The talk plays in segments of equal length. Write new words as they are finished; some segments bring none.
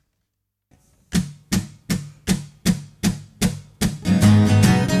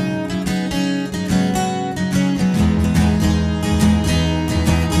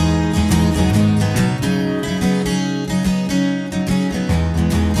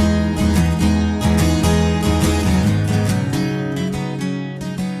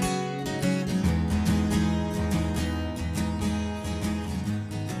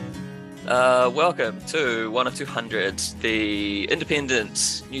Welcome to 1 of 200, the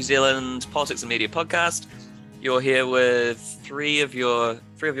independent New Zealand politics and media podcast. You're here with three of your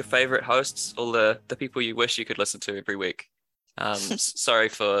favorite hosts, all the people you wish you could listen to every week. Sorry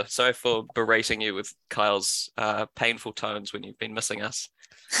for berating you with Kyle's painful tones when you've been missing us.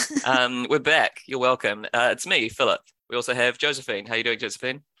 We're back. You're welcome. It's me, Philip. We also have Josephine. How are you doing,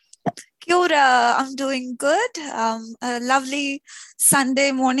 Josephine? Kia ora, I'm doing good. A lovely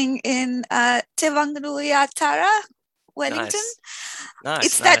Sunday morning in Te Whanganui-a-Tara, Wellington. Nice.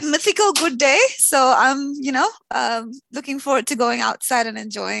 It's that mythical good day. So I'm, looking forward to going outside and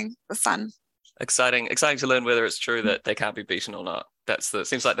enjoying the sun. Exciting to learn whether it's true that they can't be beaten or not.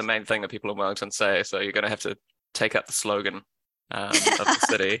 Seems like the main thing that people in Wellington say. So you're going to have to take up the slogan of the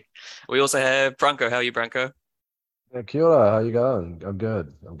city. We also have Branko. How are you, Branko? Kia ora, how you going? I'm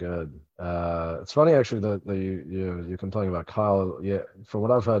good. It's funny actually that you're complaining about Kyle. Yeah, from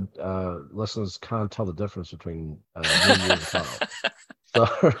what I've heard, listeners can't tell the difference between me and you and Kyle. So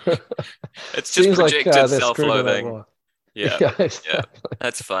it's just projected self-loathing. Yeah, exactly.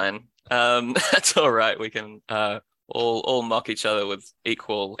 That's fine. That's all right. We can all mock each other with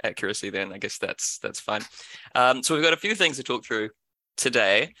equal accuracy. Then I guess that's fine. So we've got a few things to talk through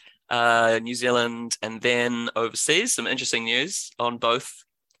today. New Zealand and then overseas, some interesting news on both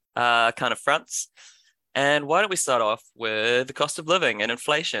kind of fronts. And why don't we start off with the cost of living and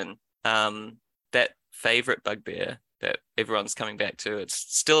inflation, that favorite bugbear that everyone's coming back to. It's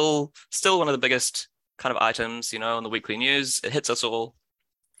still one of the biggest kind of items, on the weekly news. It hits us all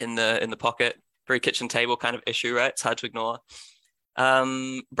in the pocket. Very kitchen table kind of issue, right? It's hard to ignore.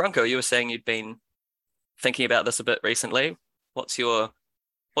 Branko, you were saying you'd been thinking about this a bit recently. What's your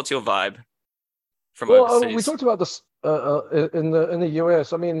vibe from overseas? We talked about this in the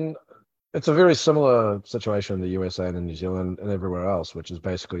US. I mean, it's a very similar situation in the USA and in New Zealand and everywhere else, which is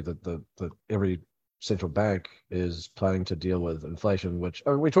basically that every central bank is planning to deal with inflation. Which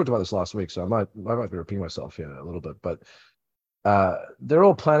we talked about this last week, so I might be repeating myself here a little bit, but they're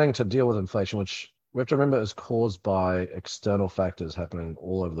all planning to deal with inflation, which we have to remember is caused by external factors happening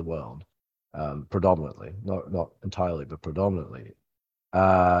all over the world, predominantly, not entirely, but predominantly.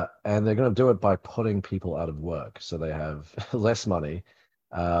 And they're going to do it by putting people out of work, so they have less money.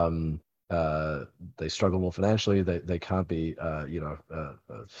 They struggle more financially. They can't be,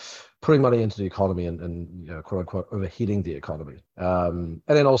 putting money into the economy and quote unquote overheating the economy. And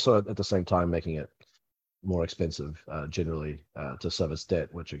then also at the same time making it more expensive generally to service debt,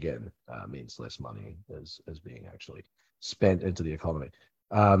 which again means less money is being actually spent into the economy,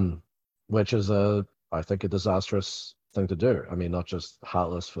 which is I think a disastrous thing to do. I mean, not just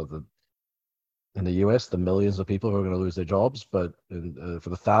heartless in the US, the millions of people who are going to lose their jobs, but for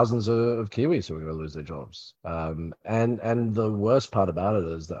the thousands of Kiwis who are going to lose their jobs. And the worst part about it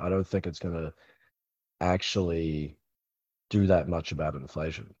is that I don't think it's going to actually do that much about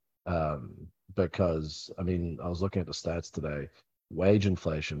inflation. Because I mean, I was looking at the stats today. Wage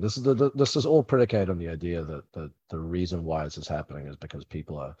inflation. This is all predicated on the idea that the reason why this is happening is because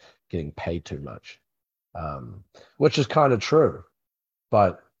people are getting paid too much. Which is kind of true,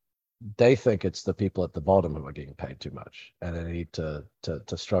 but they think it's the people at the bottom who are getting paid too much, and they need to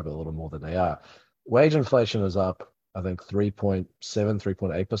struggle a little more than they are. Wage inflation is up, I think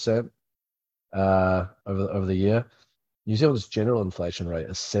 3.8% over the year. New Zealand's general inflation rate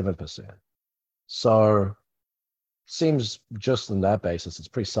is 7%. So seems just on that basis, it's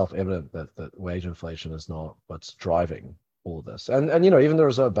pretty self-evident that wage inflation is not what's driving all of this. And even the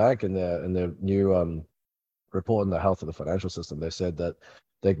Reserve Bank in their new report on the health of the financial system, they said that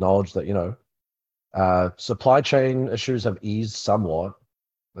they acknowledged that supply chain issues have eased somewhat.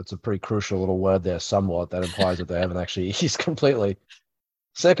 That's a pretty crucial little word there, somewhat. That implies that they haven't actually eased completely.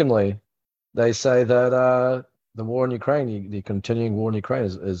 Secondly, they say that the war in Ukraine, the continuing war in Ukraine,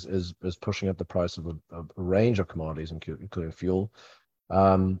 is pushing up the price of a range of commodities, including fuel.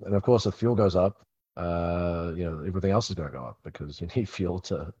 And of course, if fuel goes up, everything else is going to go up because you need fuel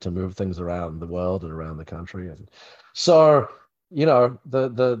to move things around the world and around the country. And so,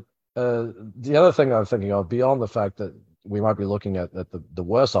 the other thing I'm thinking of, beyond the fact that we might be looking at the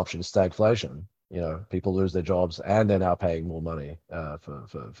worst option, stagflation. People lose their jobs and they're now paying more money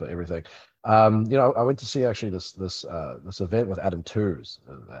for everything. I went to see actually this event with Adam Tooze.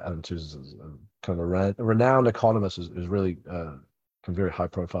 Adam Tooze is kind of a renowned economist who's really very high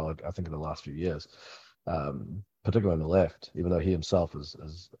profile, I think, in the last few years, particularly on the left, even though he himself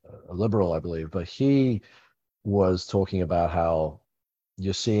is a liberal, I believe. But he was talking about how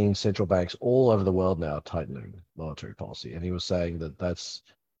you're seeing central banks all over the world now tightening monetary policy. And he was saying that that's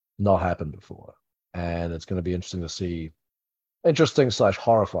not happened before. And it's going to be interesting to see interesting /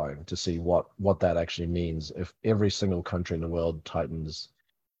 horrifying to see what that actually means if every single country in the world tightens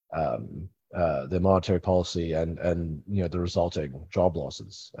their monetary policy and the resulting job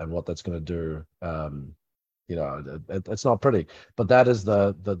losses and what that's going to do. It's not pretty, but that is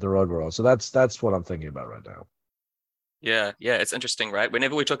the road we're on. So that's what I'm thinking about right now. Yeah, it's interesting, right?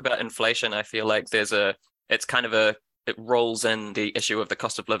 Whenever we talk about inflation, I feel like it rolls in the issue of the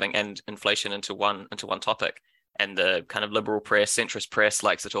cost of living and inflation into one topic. And the kind of liberal press, centrist press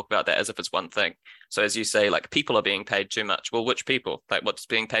likes to talk about that as if it's one thing. So as you say, like people are being paid too much. Well, which people? Like what's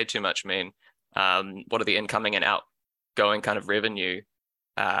being paid too much mean? What are the incoming and outgoing kind of revenue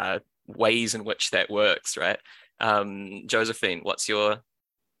ways in which that works, right? Josephine, what's your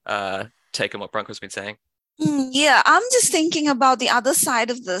take on what Branko's been saying? Yeah, I'm just thinking about the other side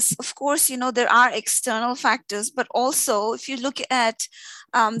of this. Of course, there are external factors, but also if you look at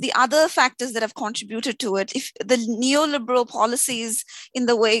the other factors that have contributed to it, if the neoliberal policies in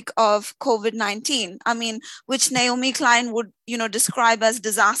the wake of COVID-19, which Naomi Klein would, describe as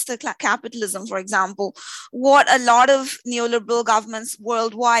disaster capitalism, for example, what a lot of neoliberal governments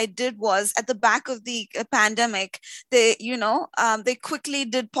worldwide did was at the back of the pandemic, they quickly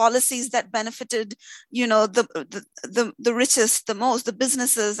did policies that benefited, the richest the most, the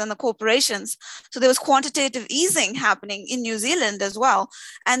businesses and the corporations. So there was quantitative easing happening in New Zealand as well.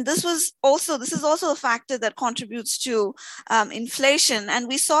 And this is also a factor that contributes to inflation. And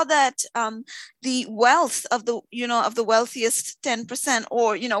we saw that the wealth of the wealthiest 10%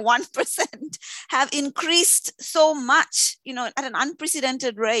 or 1% have increased so much, at an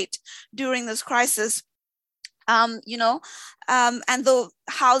unprecedented rate during this crisis. And the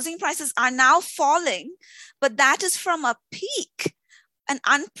housing prices are now falling, but that is from a peak, an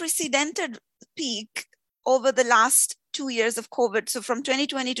unprecedented peak over the last 2 years of COVID. So from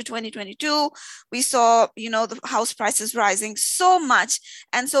 2020 to 2022, we saw, the house prices rising so much.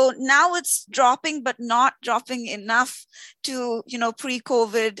 And so now it's dropping, but not dropping enough to,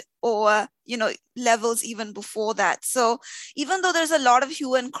 pre-COVID or, levels even before that. So even though there's a lot of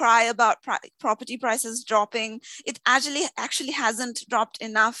hue and cry about property prices dropping, it actually hasn't dropped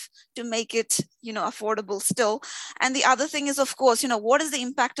enough to make it, affordable still. And the other thing is, of course, what is the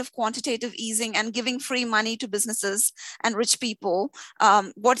impact of quantitative easing and giving free money to businesses and rich people?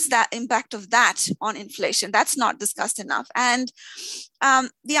 What's that impact of that on inflation? That's not discussed enough. And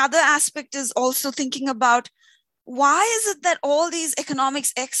the other aspect is also thinking about, why is it that all these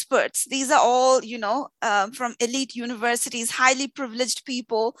economics experts, these are all, from elite universities, highly privileged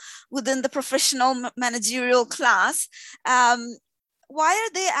people within the professional managerial class, why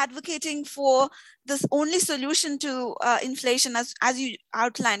are they advocating for this only solution to inflation, as you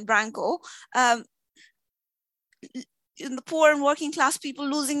outlined, Branko? In the poor and working class people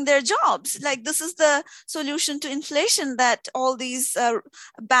losing their jobs. Like, this is the solution to inflation that all these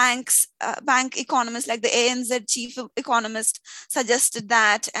bank economists, like the ANZ chief economist, suggested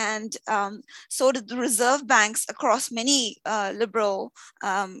that, and so did the reserve banks across many liberal,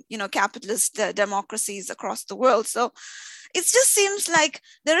 capitalist democracies across the world. So it just seems like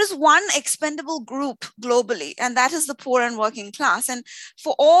there is one expendable group globally, and that is the poor and working class. And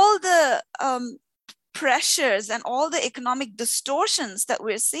for all the pressures and all the economic distortions that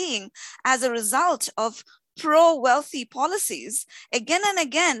we're seeing as a result of pro-wealthy policies, again and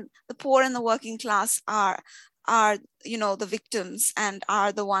again, the poor and the working class are the victims and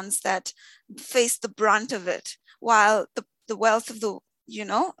are the ones that face the brunt of it, while the wealth of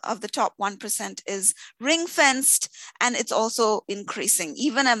the top 1% is ring-fenced, and it's also increasing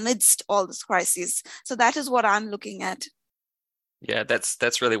even amidst all this crises. So that is what I'm looking at. Yeah,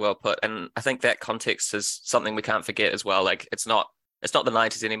 that's really well put. And I think that context is something we can't forget as well. Like, it's not the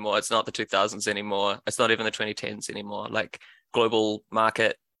 90s anymore. It's not the 2000s anymore. It's not even the 2010s anymore. Like, global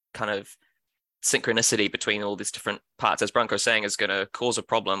market kind of synchronicity between all these different parts, as Branko's saying, is going to cause a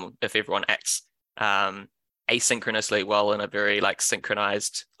problem if everyone acts asynchronously well in a very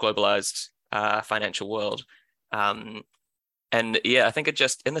synchronized, globalized financial world. And yeah, I think it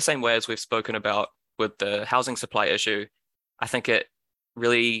just, in the same way as we've spoken about with the housing supply issue, I think it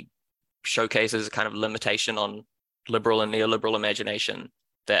really showcases a kind of limitation on liberal and neoliberal imagination,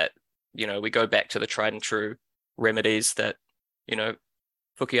 that, we go back to the tried and true remedies that,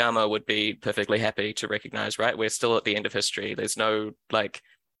 Fukuyama would be perfectly happy to recognize, right? We're still at the end of history. There's no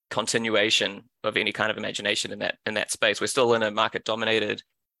continuation of any kind of imagination in that space. We're still in a market dominated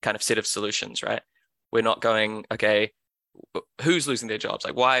kind of set of solutions, right? We're not going, okay, who's losing their jobs?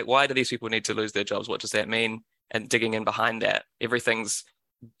 Like, why do these people need to lose their jobs? What does that mean? And digging in behind that, everything's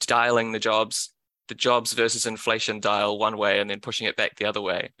dialing the jobs versus inflation dial one way and then pushing it back the other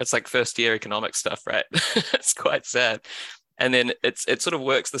way. It's like first year economic stuff, right? It's quite sad. And then it sort of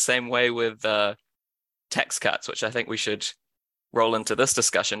works the same way with tax cuts, which I think we should roll into this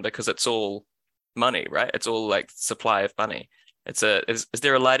discussion because it's all money, right? It's all like supply of money. Is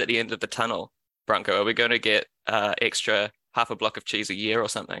there a light at the end of the tunnel, Branko? Are we going to get extra half a block of cheese a year or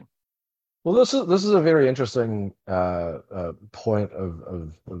something? Well, this is a very interesting point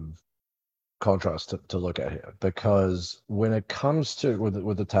of contrast to look at here, because when it comes to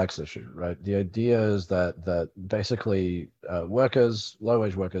with the tax issue, right, the idea is that basically workers,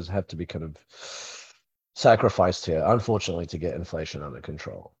 low-wage workers, have to be kind of sacrificed here, unfortunately, to get inflation under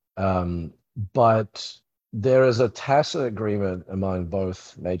control. But there is a tacit agreement among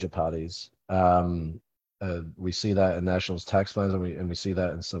both major parties. We see that in National's tax plans, and we see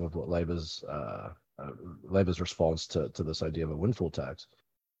that in some of what Labour's response to this idea of a windfall tax.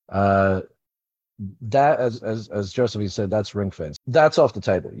 That, as Josephine said, that's ring fence. That's off the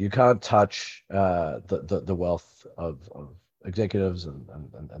table. You can't touch the wealth of executives and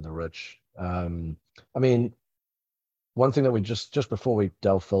the rich. I mean, one thing that we just before we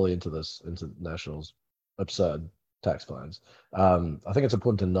delve fully into National's absurd tax plans, I think it's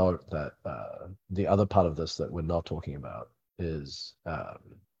important to note that the other part of this that we're not talking about is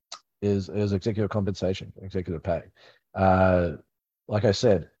executive compensation, executive pay. Like I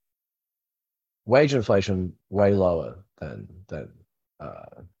said, wage inflation way lower than the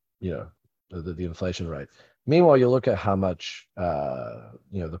inflation rate. Meanwhile, you look at how much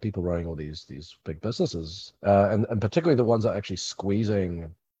the people running all these big businesses, and particularly the ones that are actually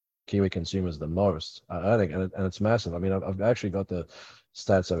squeezing Kiwi consumers the most are earning, and it's massive. I mean, I've actually got the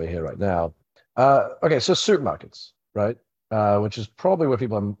stats over here right now. Okay, so supermarkets, right? Which is probably where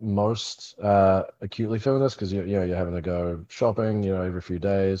people are most acutely feeling this, because you're having to go shopping, every few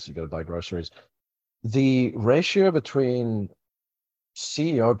days. You got to buy groceries. The ratio between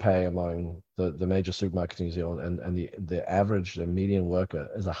CEO pay among the major supermarkets in New Zealand and the average, the median worker,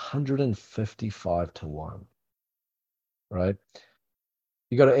 is 155 to 1, right?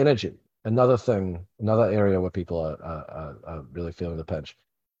 You go to energy, another area where people are really feeling the pinch.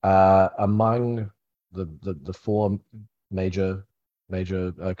 Among the four major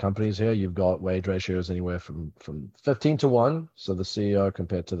companies here, you've got wage ratios anywhere from 15 to 1, so the CEO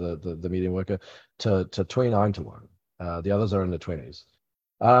compared to the median worker, to 29 to 1. The others are in the 20s.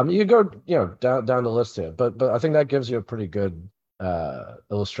 You go down the list here, but I think that gives you a pretty good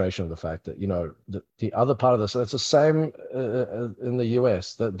illustration of the fact that the other part of this, it's the same in the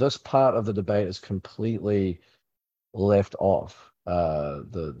US, that this part of the debate is completely left off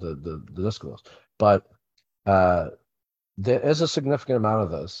the discourse. But there is a significant amount of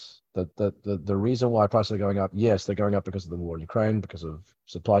this that the reason why prices are going up, yes, they're going up because of the war in Ukraine, because of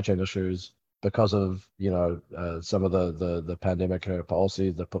supply chain issues, because of some of the pandemic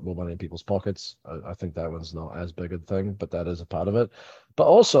policies that put more money in people's pockets. I think that one's not as big a thing, but that is a part of it. But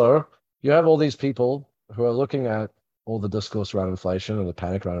also, you have all these people who are looking at all the discourse around inflation and the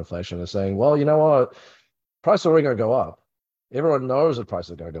panic around inflation and saying, well, you know what, prices are already going to go up. Everyone knows that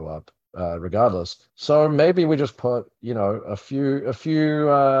prices are going to go up regardless. So maybe we just put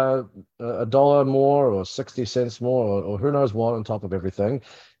a dollar more or 60 cents more or who knows what on top of everything.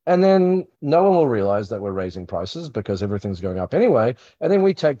 And then no one will realize that we're raising prices because everything's going up anyway. And then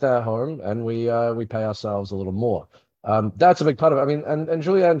we take that home and we pay ourselves a little more. That's a big part of it. I mean, and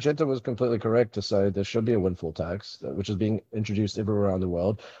Julianne Genta was completely correct to say there should be a windfall tax, which is being introduced everywhere around the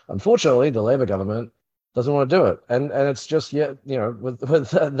world. Unfortunately, the Labour government doesn't want to do it. And it's just yet, with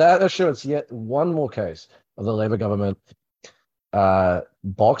that issue, it's yet one more case of the Labour government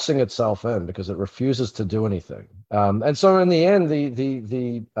boxing itself in because it refuses to do anything. And so in the end,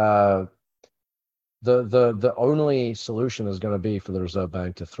 the only solution is going to be for the Reserve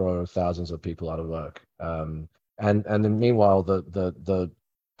Bank to throw thousands of people out of work. And then meanwhile, the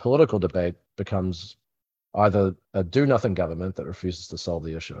political debate becomes either a do-nothing government that refuses to solve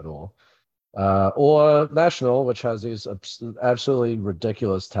the issue at all, or National, which has these absolutely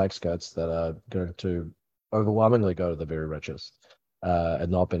ridiculous tax cuts that are going to overwhelmingly go to the very richest and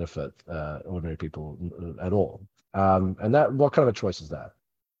not benefit ordinary people at all. And that, what kind of a choice is that?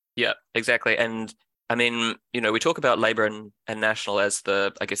 Yeah, exactly. And I mean, we talk about Labour and National as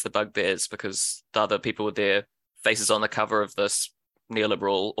the bugbears because the other people with their faces on the cover of this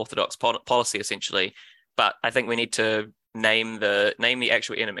neoliberal orthodox policy, essentially. But I think we need to name the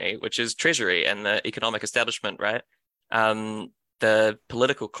actual enemy, which is Treasury and the economic establishment, right? The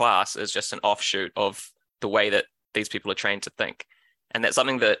political class is just an offshoot of the way that these people are trained to think. And that's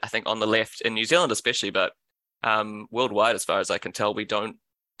something that I think on the left in New Zealand especially, but worldwide, as far as I can tell, we don't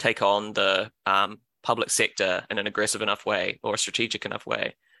take on the public sector in an aggressive enough way or a strategic enough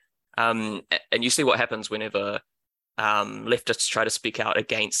way. And you see what happens whenever leftists try to speak out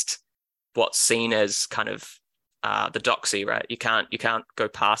against what's seen as kind of the doxy, right? You can't go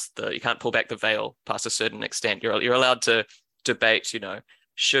past you can't pull back the veil past a certain extent. You're allowed to debate,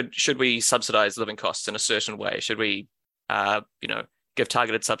 should we subsidize living costs in a certain way? Should we, give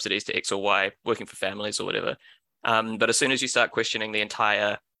targeted subsidies to X or Y, working for families or whatever? But as soon as you start questioning the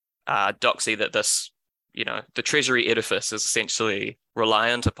entire doxy that this, the Treasury edifice is essentially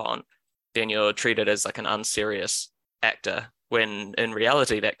reliant upon, then you're treated as like an unserious actor, when in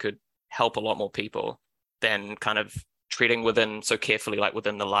reality that could help a lot more people than kind of treating so carefully, like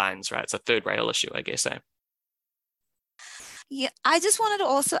within the lines, right? It's a third rail issue, I guess. Yeah, I just wanted to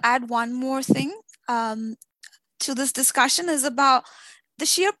also add one more thing to this discussion, is about the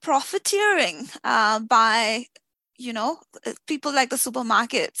sheer profiteering by people like the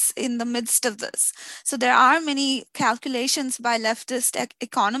supermarkets in the midst of this. So there are many calculations by leftist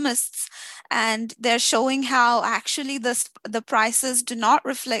economists, and they're showing how actually the prices do not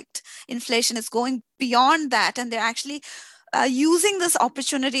reflect inflation. It's going beyond that, and they're actually using this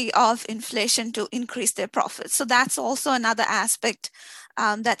opportunity of inflation to increase their profits. So that's also another aspect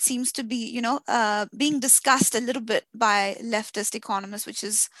that seems to be, being discussed a little bit by leftist economists, which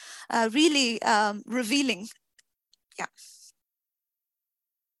is really revealing. Yeah.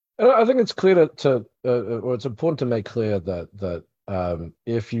 I think it's clear or it's important to make clear that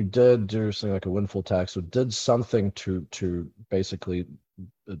if you did do something like a windfall tax, or did something to basically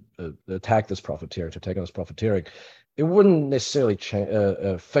attack this profiteering, to take on this profiteering, it wouldn't necessarily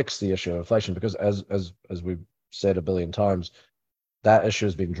fix the issue of inflation, because as we've said a billion times, that issue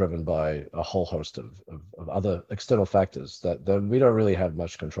has been driven by a whole host of other external factors that we don't really have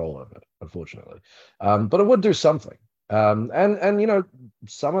much control over, unfortunately. But it would do something. And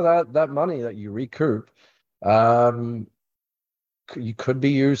some of that money that you recoup, you could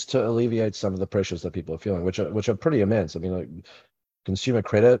be used to alleviate some of the pressures that people are feeling, which are pretty immense. I mean, like, consumer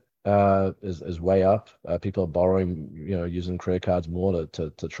credit is way up. People are borrowing, using credit cards more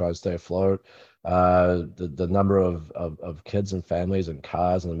to try and stay afloat. The number of kids and families and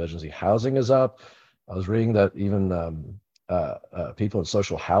cars and emergency housing is up. I was reading that even people in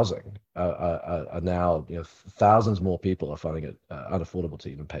social housing are now, thousands more people are finding it unaffordable to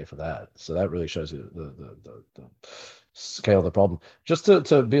even pay for that. So that really shows you the scale of the problem. Just to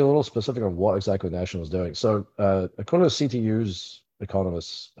be a little specific on what exactly National is doing. So according to CTU's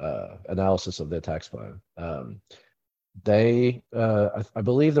economists' analysis of their tax plan, I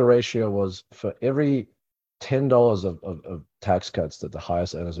believe the ratio was, for every $10 of tax cuts that the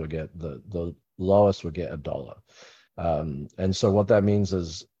highest earners would get, the lowest would get $1. And so what that means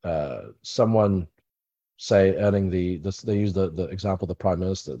is someone, say, earning they use the example of the Prime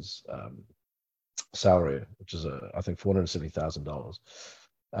Minister's salary, which is I think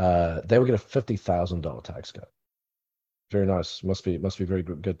 $470,000. They would get a $50,000 tax cut. Very nice. Must be very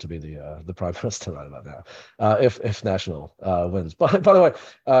good to be the Prime Minister right about now. If National wins. By the way,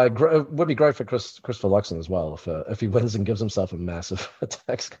 it would be great for Christopher Luxon as well if he wins and gives himself a massive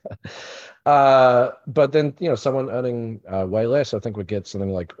tax cut. But then someone earning way less, I think, would get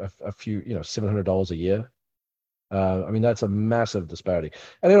something like a few $700 a year. I mean, that's a massive disparity.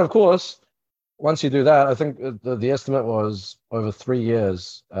 And then of course, once you do that, I think the estimate was over 3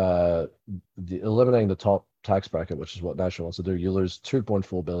 years, eliminating the top tax bracket, which is what National wants to do, you lose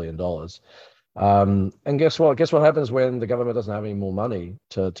 $2.4 billion. And guess what? Guess what happens when the government doesn't have any more money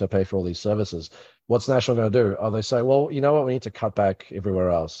to pay for all these services? What's National going to do? Oh, they say, well, you know what? We need to cut back everywhere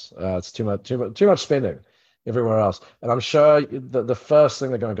else. It's too much spending everywhere else. And I'm sure the first thing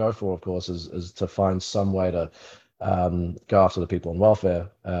they're going to go for, of course, is to find some way to go after the people on welfare.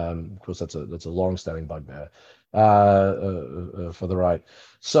 Of course, that's a long-standing bugbear for the right.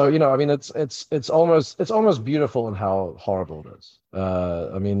 So I mean, it's almost beautiful in how horrible it is.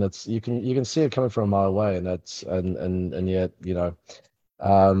 I mean, you can see it coming from a mile away, and yet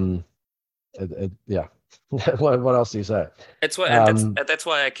yeah. What else do you say? That's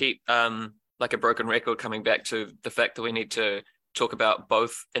why I keep like a broken record coming back to the fact that we need to talk about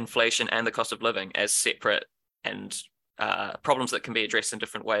both inflation and the cost of living as separate and problems that can be addressed in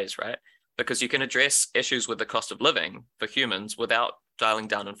different ways, right? Because you can address issues with the cost of living for humans without dialing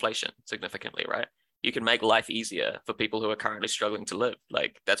down inflation significantly, right? You can make life easier for people who are currently struggling to live.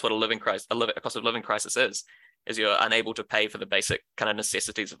 Like, that's what a cost of living crisis is you're unable to pay for the basic kind of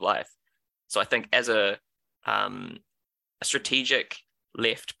necessities of life. So I think as a strategic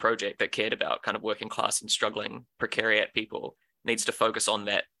left project that cared about kind of working class and struggling precariat people needs to focus on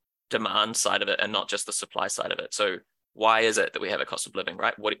that demand side of it and not just the supply side of it. So why is it that we have a cost of living,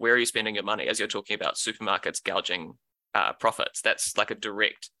 right? Where are you spending your money? As you're talking about supermarkets gouging profits, that's like a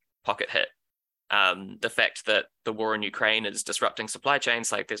direct pocket hit The fact that the war in Ukraine is disrupting supply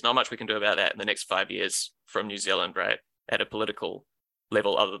chains, like there's not much we can do about that in the next 5 years from New Zealand, right? At a political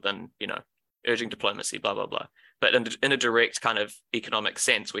level, other than, urging diplomacy, blah, blah, blah. But in a direct kind of economic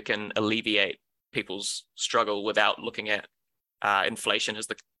sense, we can alleviate people's struggle without looking at inflation as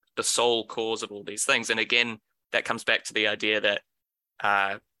the sole cause of all these things. And again, that comes back to the idea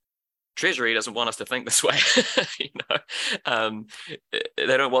that Treasury doesn't want us to think this way.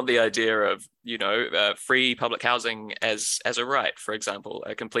 They don't want the idea of free public housing as a right, for example,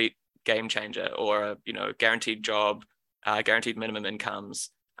 a complete game changer, or guaranteed job, guaranteed minimum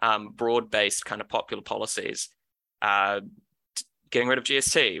incomes, broad-based kind of popular policies. Getting rid of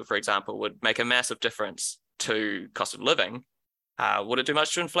GST, for example, would make a massive difference to cost of living. Would it do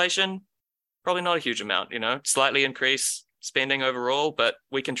much to inflation? Probably not a huge amount. Slightly increase spending overall, but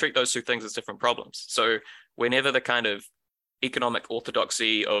we can treat those two things as different problems. So whenever the kind of economic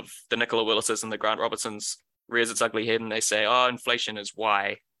orthodoxy of the Nicola Willises and the Grant Robertsons rears its ugly head and they say, oh, inflation is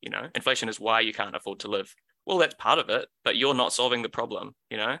why you can't afford to live. Well, that's part of it, but you're not solving the problem.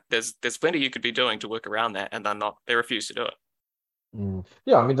 There's plenty you could be doing to work around that, and they refuse to do it.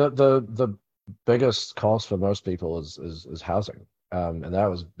 Yeah, I mean, the biggest cost for most people is housing. And that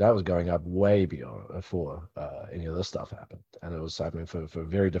was going up way before any of this stuff happened, and it was happening for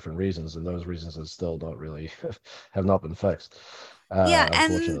very different reasons, and those reasons are still not really have not been fixed.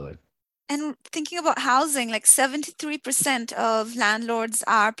 Unfortunately. And thinking about housing, like 73% of landlords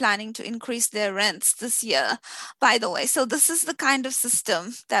are planning to increase their rents this year, by the way. So this is the kind of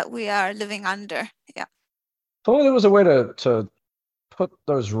system that we are living under. Yeah. If only there was a way to put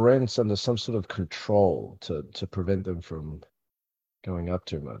those rents under some sort of control to prevent them from going up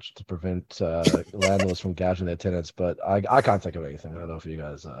too much, to prevent landlords from gouging their tenants, but I can't think of anything. I don't know if you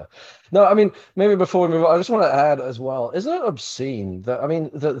guys no, I mean, maybe before we move on, I just want to add as well, isn't it obscene that, I mean,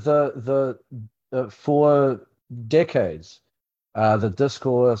 the for decades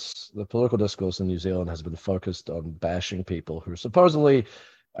the political discourse in New Zealand has been focused on bashing people who supposedly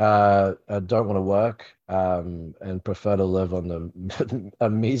don't want to work and prefer to live on a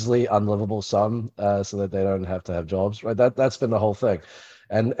measly, unlivable sum so that they don't have to have jobs, right? That's been the whole thing.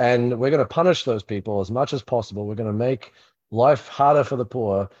 And we're going to punish those people as much as possible. We're going to make life harder for the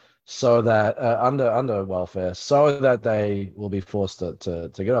poor so that under welfare, so that they will be forced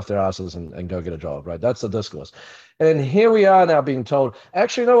to get off their asses and go get a job, right? That's the discourse. And here we are now being told,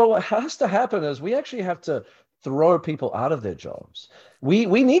 actually, no, what has to happen is we actually have to throw people out of their jobs. We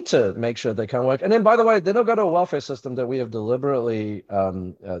need to make sure they can work. And then, by the way, they don't go to a welfare system that we have deliberately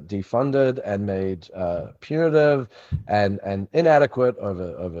defunded and made punitive and inadequate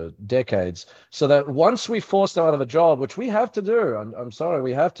over decades, so that once we force them out of a job, which we have to do, I'm sorry,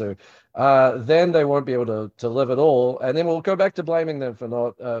 we have to, then they won't be able to live at all. And then we'll go back to blaming them for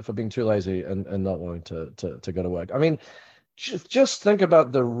not for being too lazy and not wanting to go to work. I mean, just think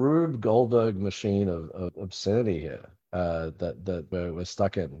about the Rube Goldberg machine of obscenity here that we're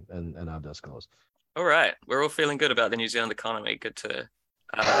stuck in our discourse. All right, we're all feeling good about the New Zealand economy. Good to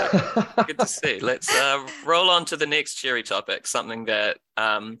see. Let's roll on to the next cheery topic. Something that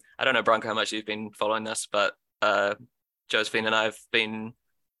I don't know, Branko, how much you've been following this, but Josephine and I have been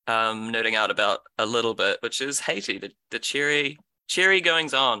nerding out about a little bit, which is Haiti, the cheery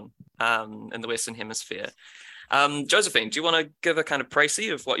goings on in the Western Hemisphere. Josephine, do you want to give a kind of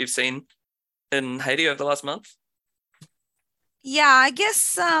précis of what you've seen in Haiti over the last month? Yeah, I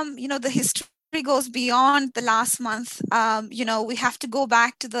guess, the history goes beyond the last month. We have to go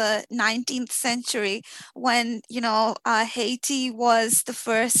back to the 19th century when, Haiti was the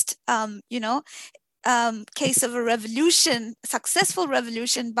first, case of a revolution, successful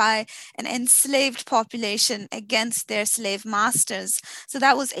revolution by an enslaved population against their slave masters. So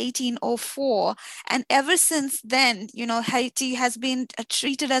that was 1804. And ever since then, Haiti has been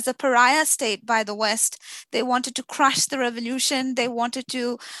treated as a pariah state by the West. They wanted to crush the revolution. They wanted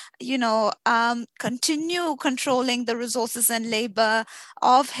to, continue controlling the resources and labor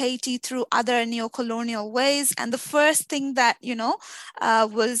of Haiti through other neocolonial ways. And the first thing that,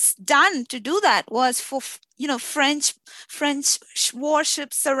 was done to do that was for French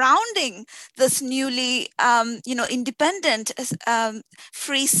warships surrounding this newly independent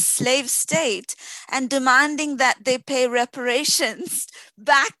free slave state and demanding that they pay reparations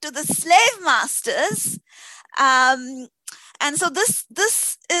back to the slave masters. And so this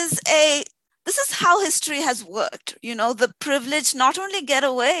is how history has worked. The privileged not only get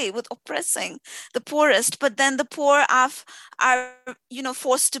away with oppressing the poorest, but then the poor are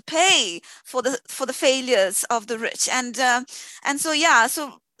forced to pay for the failures of the rich.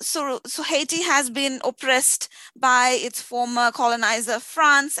 So so Haiti has been oppressed by its former colonizer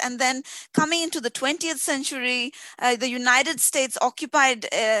France, and then coming into the 20th century, the United States occupied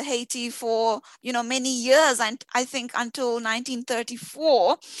Haiti for many years, and I think until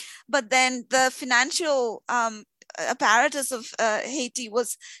 1934. But then the financial apparatus of Haiti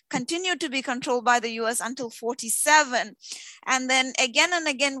was continued to be controlled by the US until 47. And then again and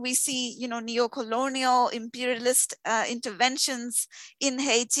again, we see, neo-colonial imperialist interventions in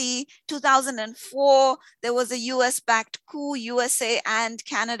Haiti. 2004, there was a US-backed coup. USA and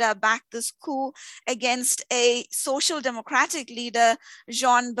Canada backed this coup against a social democratic leader,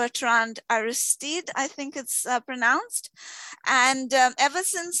 Jean-Bertrand Aristide, I think it's pronounced. And ever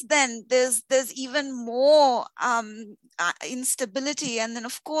since then, there's even more instability. And then,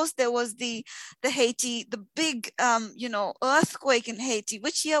 of course, there was the Haiti, the big, earthquake in Haiti.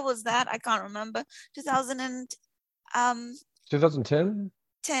 Which year was that? I can't remember. 2010?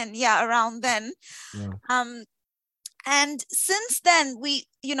 10, yeah, around then. Yeah. And since then,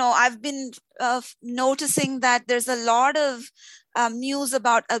 I've been noticing that there's a lot of news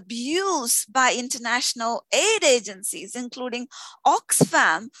about abuse by international aid agencies, including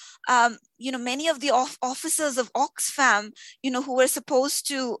Oxfam. Many of the officers of Oxfam, who were supposed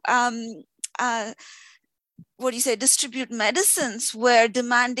to distribute medicines, were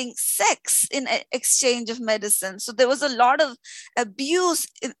demanding sex in exchange of medicine. So there was a lot of abuse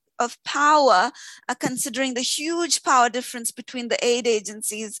of power, considering the huge power difference between the aid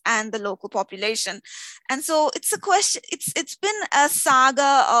agencies and the local population. And so it's a question, it's been a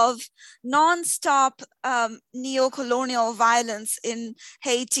saga of non-stop neo-colonial violence in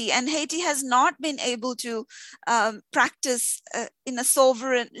Haiti, and Haiti has not been able to practice in a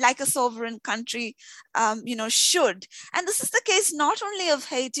sovereign country should. And this is the case not only of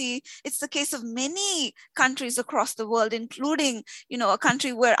Haiti, it's the case of many countries across the world, including a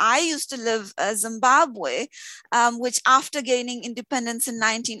country where I used to live, Zimbabwe, which after gaining independence in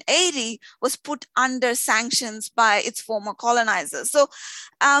 1980 was put under sanctions by its former colonizers. So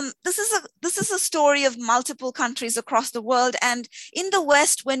this is a story of multiple countries across the world. And in the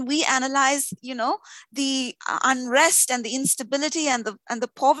West, when we analyze the unrest and the instability and the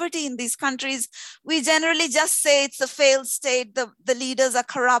poverty in these countries, we generally just say it's a failed state, the leaders are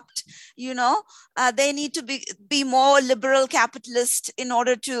corrupt, they need to be more liberal capitalist in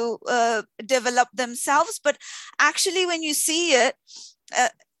order to develop themselves. But actually, when you see it,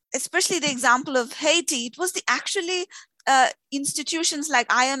 especially the example of Haiti, it was actually institutions like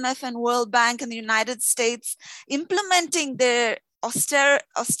IMF and World Bank in the United States implementing their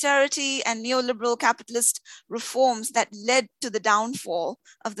austerity and neoliberal capitalist reforms that led to the downfall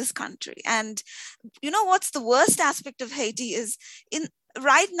of this country. And what's the worst aspect of Haiti is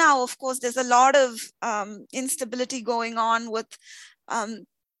right now, of course, there's a lot of instability going on with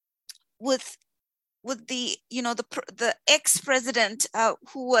the the ex-president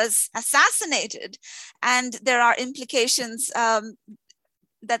who was assassinated, and there are implications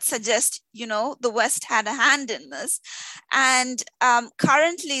that suggest the West had a hand in this. And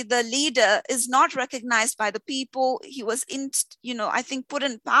currently the leader is not recognized by the people. He was I think put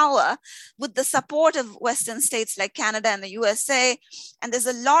in power with the support of Western states like Canada and the USA, and there's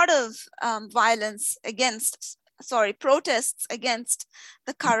a lot of protests against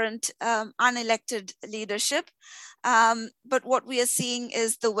the current unelected leadership. But what we are seeing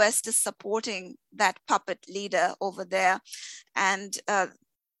is the West is supporting that puppet leader over there. And,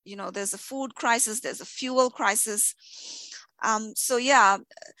 there's a food crisis, there's a fuel crisis. So yeah,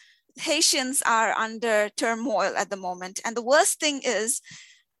 Haitians are under turmoil at the moment. And the worst thing is,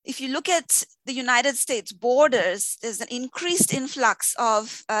 if you look at the United States borders, there's an increased influx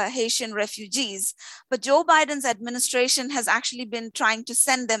of Haitian refugees, but Joe Biden's administration has actually been trying to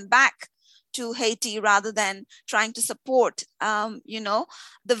send them back to Haiti rather than trying to support, the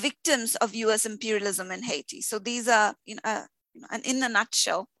victims of US imperialism in Haiti. So these are, in a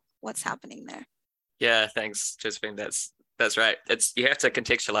nutshell, what's happening there. Yeah, thanks, Josephine. That's right. You have to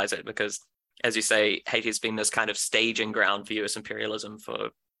contextualize it because, as you say, Haiti has been this kind of staging ground for US imperialism for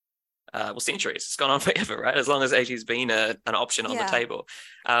centuries. It's gone on forever, right? As long as Haiti's been an option on the table.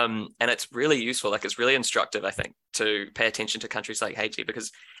 And it's really useful, it's really instructive, I think, to pay attention to countries like Haiti,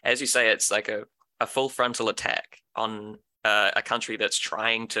 because as you say, it's like a full frontal attack on a country that's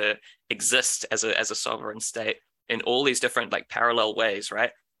trying to exist as a sovereign state in all these different parallel ways,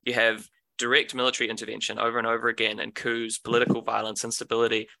 right? You have direct military intervention over and over again, and coups, political violence,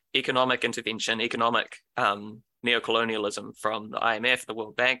 instability, economic intervention, economic neocolonialism from the IMF, the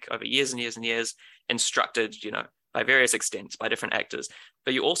World Bank, over years and years and years, instructed, by various extents, by different actors.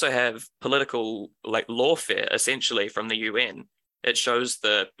 But you also have political lawfare, essentially, from the UN, it shows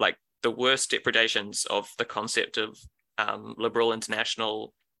the worst depredations of the concept of liberal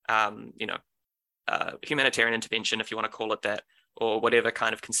international, humanitarian intervention, if you want to call it that, or whatever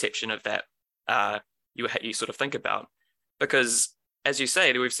kind of conception of that you sort of think about. Because, as you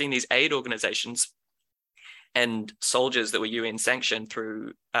say, we've seen these aid organizations and soldiers that were UN sanctioned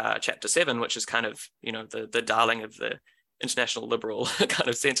through Chapter 7, which is kind of, the darling of the international liberal kind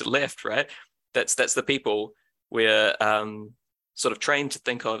of centre left, right? That's the people we're sort of trained to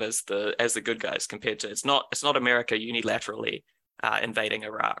think of as the good guys, compared to it's not America unilaterally invading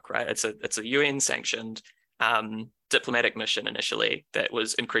Iraq, right? It's a UN sanctioned diplomatic mission initially that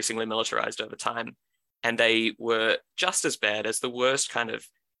was increasingly militarized over time, and they were just as bad as the worst kind of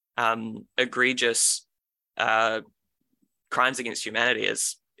egregious crimes against humanity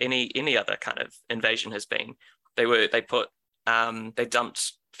as any other kind of invasion has been. They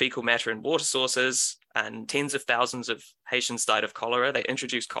dumped fecal matter in water sources, and tens of thousands of Haitians died of cholera. They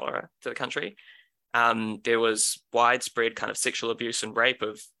introduced cholera to the country. There was widespread kind of sexual abuse and rape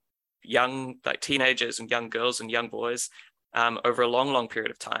of young, teenagers and young girls and young boys over a long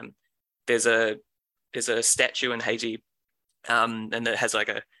period of time. There's a statue in Haiti, and it has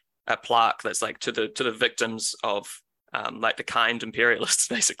a plaque that's to the victims of the kind imperialists,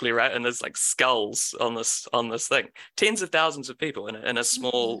 basically, right? And there's skulls on this thing. Tens of thousands of people in a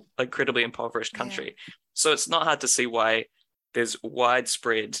small, incredibly impoverished country. Yeah. So it's not hard to see why there's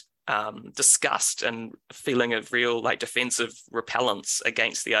widespread disgust and feeling of real defensive repellence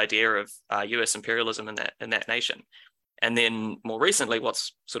against the idea of US imperialism in that nation. And then more recently,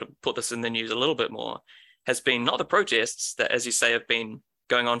 what's sort of put this in the news a little bit more has been not the protests that, as you say, have been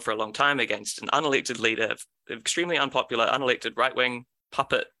going on for a long time against an unelected leader, extremely unpopular, unelected right-wing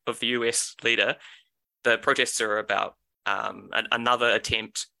puppet of the US leader. The protests are about another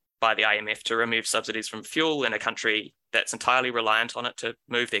attempt by the IMF to remove subsidies from fuel in a country that's entirely reliant on it to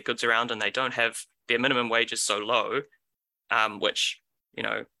move their goods around, and they don't have their minimum wages so low, which,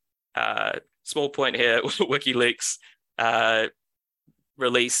 small point here, WikiLeaks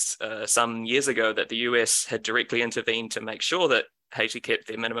released some years ago that the US had directly intervened to make sure that Haiti kept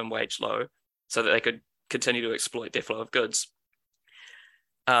their minimum wage low so that they could continue to exploit their flow of goods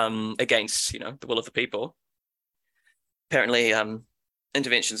against, the will of the people. Apparently,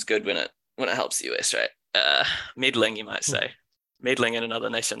 intervention's good when it helps the US, right? Meddling, you might say, meddling in another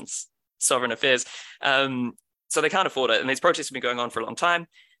nation's sovereign affairs. So they can't afford it, and these protests have been going on for a long time,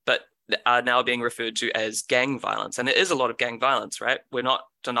 but are now being referred to as gang violence, and there is a lot of gang violence, right? We're not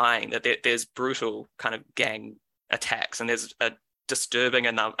denying that there's brutal kind of gang attacks, and there's a disturbing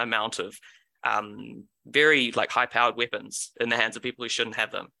amount of very high-powered weapons in the hands of people who shouldn't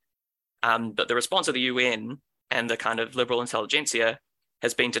have them. But the response of the UN and the kind of liberal intelligentsia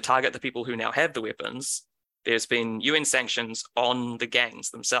has been to target the people who now have the weapons. There's been UN sanctions on the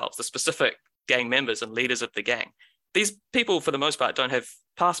gangs themselves, the specific gang members and leaders of the gang. These people, for the most part, don't have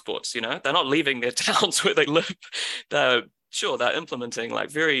passports, they're not leaving their towns where they live. They're implementing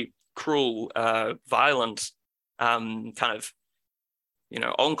very cruel, violent kind of,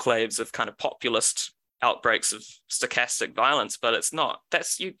 enclaves of kind of populist outbreaks of stochastic violence, but it's not,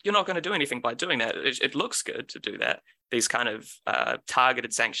 you're not going to do anything by doing that. It looks good to do that, these kind of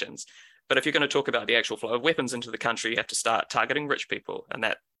targeted sanctions. But if you're going to talk about the actual flow of weapons into the country, you have to start targeting rich people, and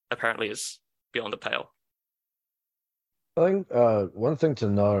that apparently is beyond the pale. I think one thing to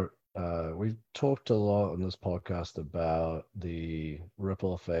note, we've talked a lot on this podcast about the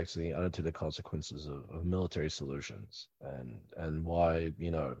ripple effects and the unintended consequences of military solutions, and why,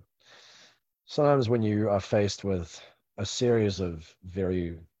 sometimes when you are faced with a series of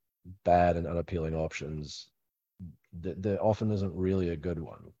very bad and unappealing options, there often isn't really a good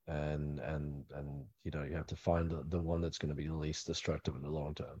one, and you have to find the one that's going to be least destructive in the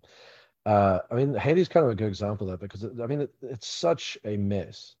long term. Haiti's kind of a good example of that, because it's such a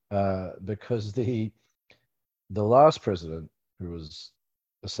mess, because the last president who was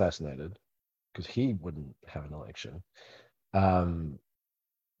assassinated, because he wouldn't have an election,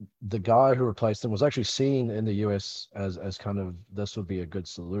 the guy who replaced him was actually seen in the US as kind of, this would be a good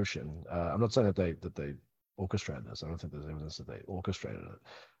solution. I'm not saying that they orchestrated this. I don't think there's evidence that they orchestrated it.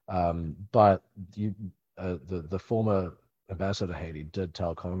 But the former ambassador to Haiti did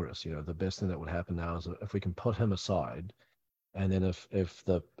tell Congress, the best thing that would happen now is if we can put him aside, and then if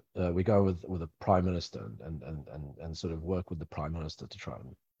we go with a prime minister and sort of work with the prime minister to try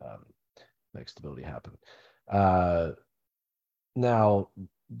and make stability happen. Now,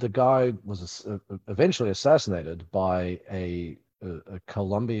 the guy was eventually assassinated by a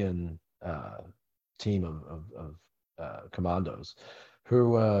Colombian team of commandos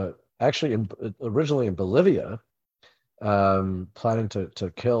who were actually originally in Bolivia, planning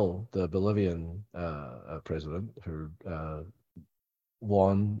to kill the Bolivian president who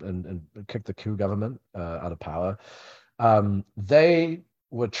won and kicked the coup government out of power. They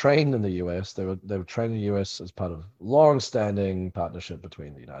were trained in the US. They were trained in the US as part of long-standing partnership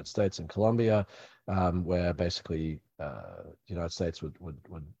between the United States and Colombia, where basically the United States would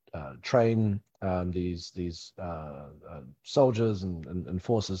train these soldiers and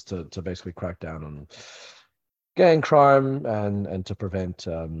forces to basically crack down on gang crime and to prevent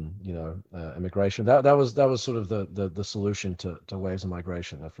immigration. That was sort of the solution to waves of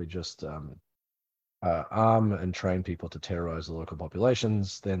migration. If we just arm and train people to terrorize the local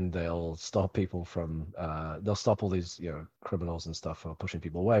populations, then they'll stop people from they'll stop all these criminals and stuff from pushing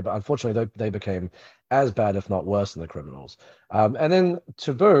people away. But unfortunately, they became as bad, if not worse, than the criminals. And then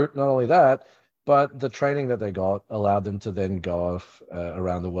to boot, not only that, but the training that they got allowed them to then go off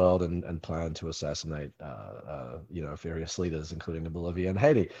around the world and plan to assassinate various leaders, including in Bolivia and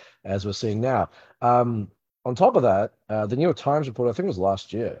Haiti, as we're seeing now. On top of that, the New York Times report, I think it was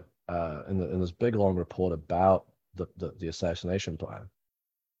last year, in this big long report about the assassination plan,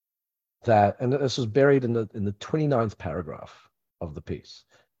 and this was buried in the 29th paragraph of the piece.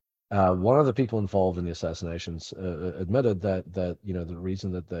 One of the people involved in the assassinations admitted that the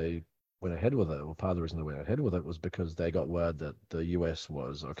reason that they went ahead with it, or part of the reason they went ahead with it, was because they got word that the US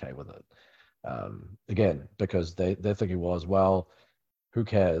was okay with it. Again, because their thinking was, well, who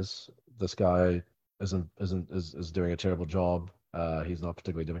cares? This guy is doing a terrible job. He's not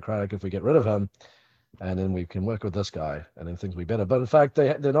particularly democratic. If we get rid of him, and then we can work with this guy, and then things will be better. But in fact,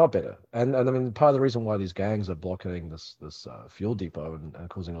 they're not better. And I mean, part of the reason why these gangs are blocking this fuel depot and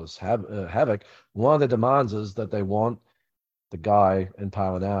causing all this havoc, one of the demands is that they want the guy in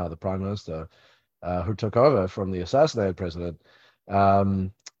power now, the prime minister, who took over from the assassinated president,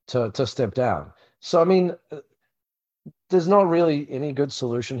 to step down. So I mean, there's not really any good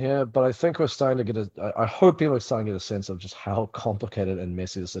solution here, but I think we're starting to get I hope people are starting to get a sense of just how complicated and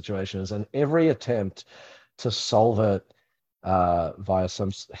messy the situation is, and every attempt to solve it via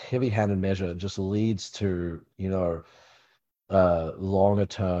some heavy-handed measure just leads to longer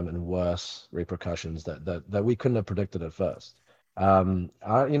term and worse repercussions that we couldn't have predicted at first. I don't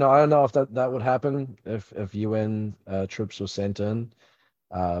know if that would happen if UN troops were sent in.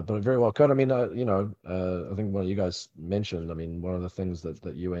 But it very well could. I mean, I think one of you guys mentioned, I mean, one of the things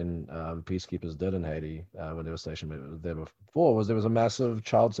that UN peacekeepers did in Haiti when they were stationed there before was there was a massive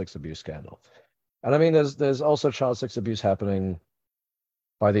child sex abuse scandal. And I mean, there's also child sex abuse happening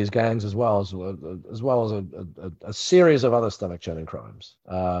by these gangs as well as a series of other stomach-churning crimes.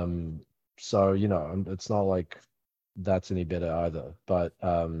 So, it's not like that's any better either, but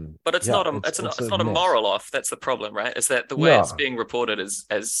it's not a moral off. That's the problem, right? Is that the way it's being reported is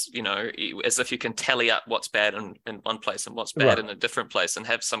as if you can tally up what's bad in one place and what's bad in a different place, and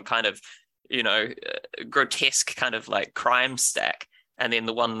have some kind of grotesque kind of like crime stack, and then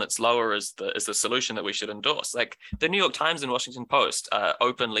the one that's lower is the solution that we should endorse. Like the New York Times and Washington Post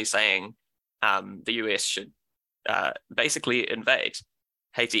openly saying the US should basically invade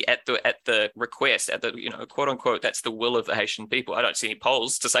Haiti at the request, at the quote unquote, that's the will of the Haitian people. I don't see any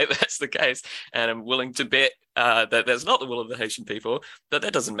polls to say that's the case, and I'm willing to bet that that's not the will of the Haitian people. But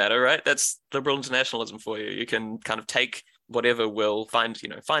that doesn't matter, right? That's liberal internationalism for you. You can kind of take whatever will, find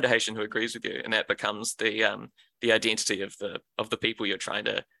a Haitian who agrees with you, and that becomes the identity of the people you're trying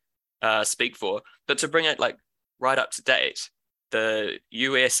to speak for. But to bring it like right up to date, the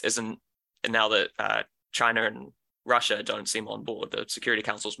US isn't, and now that China and Russia don't seem on board, the Security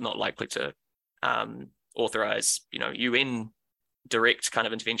Council's not likely to authorize, UN direct kind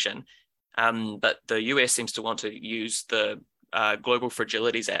of intervention. But the US seems to want to use the Global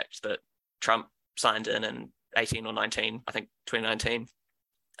Fragilities Act that Trump signed in 18 or 19, I think 2019,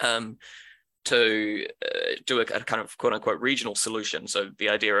 to do a kind of quote unquote regional solution. So the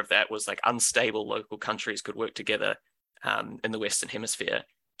idea of that was like unstable local countries could work together in the Western Hemisphere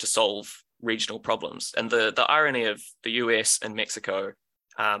to solve regional problems. And the irony of the US and Mexico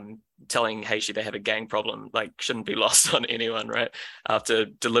telling Haiti they have a gang problem shouldn't be lost on anyone, right? After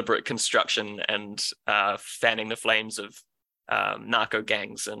deliberate construction and fanning the flames of narco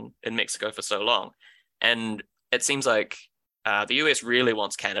gangs in Mexico for so long. And it seems like the US really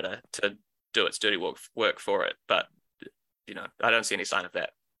wants Canada to do its dirty work for it, but I don't see any sign of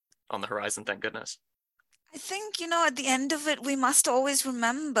that on the horizon, thank goodness. I think, at the end of it, we must always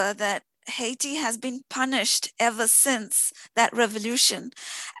remember that Haiti has been punished ever since that revolution.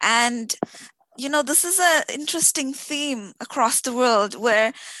 And, this is an interesting theme across the world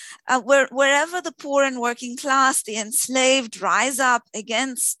where wherever the poor and working class, the enslaved rise up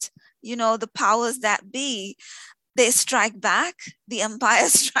against, the powers that be, they strike back, the empire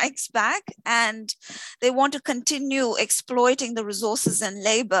strikes back, and they want to continue exploiting the resources and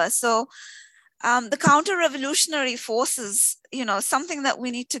labor. So the counter-revolutionary forces, something that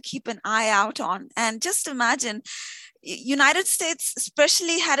we need to keep an eye out on. And just imagine, United States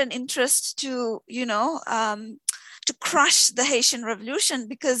especially had an interest to crush the Haitian Revolution,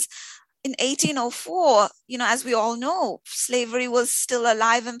 because in 1804, as we all know, slavery was still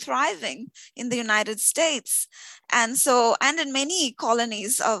alive and thriving in the United States. And in many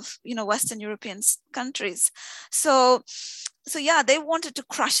colonies of, Western European countries. So yeah, they wanted to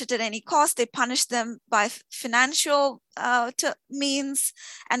crush it at any cost. They punished them by financial means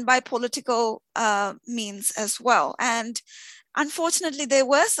and by political means as well. And unfortunately, they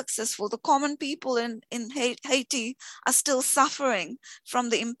were successful. The common people in Haiti are still suffering from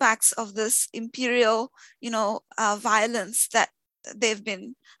the impacts of this imperial, violence that they've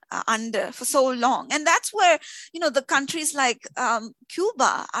been under for so long. And that's where, the countries like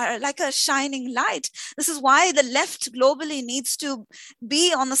Cuba are like a shining light. This is why the left globally needs to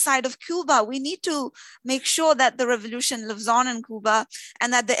be on the side of Cuba. We need to make sure that the revolution lives on in Cuba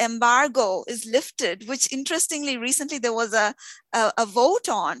and that the embargo is lifted, which interestingly, recently there was a vote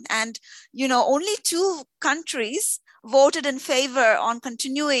on, and, only 2 countries voted in favor on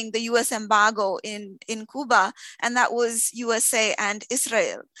continuing the US embargo in Cuba, and that was USA and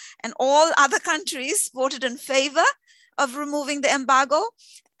Israel. And all other countries voted in favor of removing the embargo.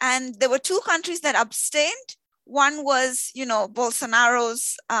 And there were 2 countries that abstained. One was,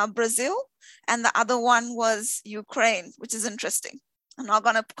 Bolsonaro's Brazil, and the other one was Ukraine, which is interesting. I'm not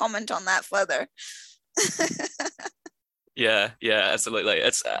going to comment on that further. Yeah, absolutely.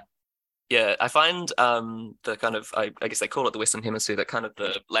 It's yeah, I find the kind of, I guess they call it the Western Hemisphere, that kind of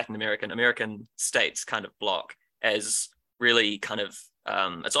the Latin American states kind of block as really kind of,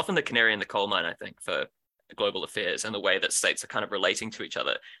 it's often the canary in the coal mine, I think, for global affairs and the way that states are kind of relating to each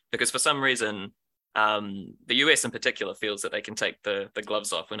other. Because for some reason, the US in particular feels that they can take the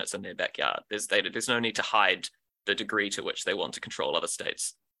gloves off when it's in their backyard. There's no need to hide the degree to which they want to control other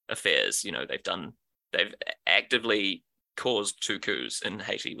states' affairs. They've actively caused 2 coups in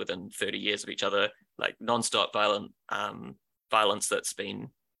Haiti within 30 years of each other, like non-stop violence that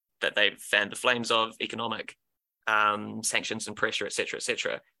they've fanned the flames of, economic sanctions and pressure,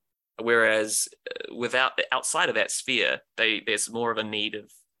 etc. Whereas outside of that sphere, there's more of a need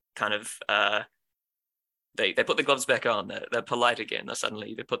of kind of they put the gloves back on. They're polite again.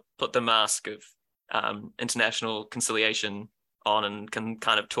 They put the mask of international conciliation on and can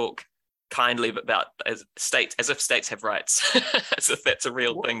kind of talk kindly about as if states have rights, as if that's a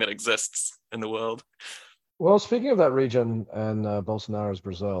real thing that exists in the world. Well, speaking of that region and Bolsonaro's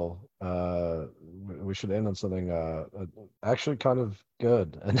Brazil, we should end on something actually kind of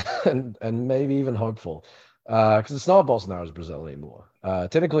good and maybe even hopeful, because it's not Bolsonaro's Brazil anymore.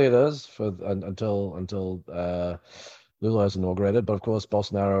 Technically, it is until Lula is inaugurated, but of course,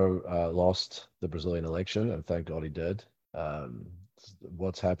 Bolsonaro lost the Brazilian election, and thank God he did.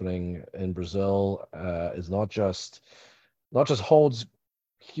 What's happening in Brazil is not just holds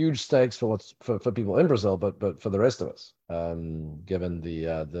huge stakes for people in Brazil, but for the rest of us, given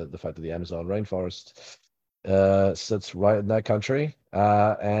the fact that the Amazon rainforest sits right in that country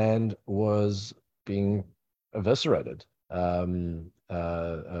and was being eviscerated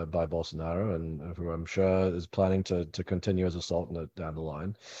by Bolsonaro, and who I'm sure is planning to continue as a sultanate down the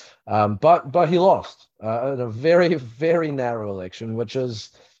line. But he lost in a very, very narrow election, which is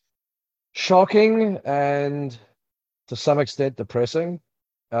shocking and to some extent depressing.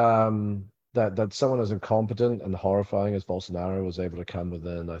 That someone as incompetent and horrifying as Bolsonaro was able to come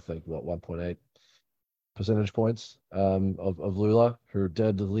within, I think, 1.8 percentage points of Lula, who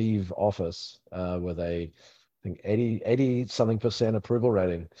did leave office with a, I think, 80 something percent approval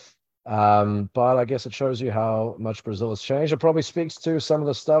rating. But I guess it shows you how much Brazil has changed. It probably speaks to some of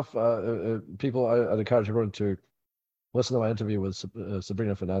the stuff. I'd encourage everyone to listen to my interview with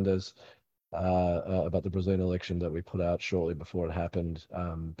Sabrina Fernandez about the Brazilian election that we put out shortly before it happened.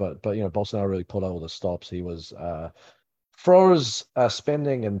 But Bolsonaro really pulled out all the stops. He was froze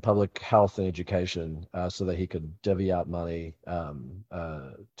spending in public health and education so that he could divvy out money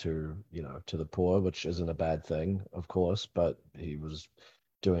to the poor, which isn't a bad thing, of course, but he was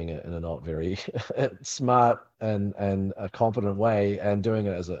doing it in a not very smart and a competent way, and doing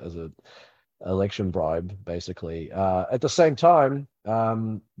it as a election bribe, basically. At the same time,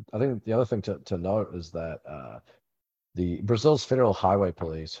 I think the other thing to note is that the Brazil's Federal Highway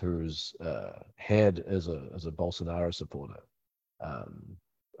Police, whose head is a Bolsonaro supporter,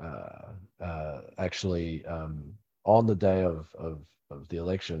 actually on the day of the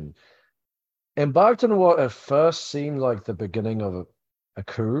election embarked on what at first seemed like the beginning of a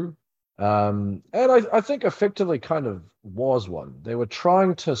coup. And I think effectively kind of was one. They were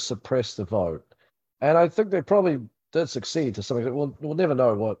trying to suppress the vote. And I think they probably did succeed to some extent. We'll never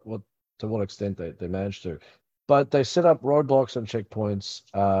know what to what extent they managed to. But they set up roadblocks and checkpoints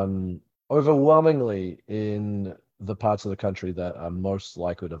overwhelmingly in the parts of the country that are most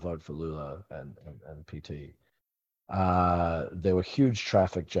likely to vote for Lula and PT. There were huge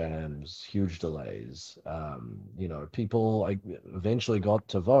traffic jams, huge delays. People eventually got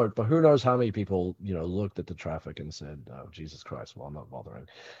to vote, but who knows how many people, looked at the traffic and said, "Oh, Jesus Christ, well, I'm not bothering."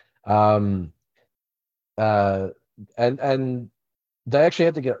 Um, uh, and they actually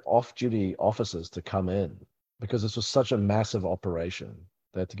had to get off-duty officers to come in because this was such a massive operation.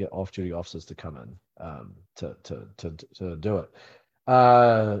 They had to get off-duty officers to come in to do it.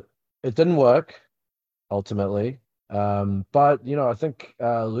 It didn't work ultimately. But I think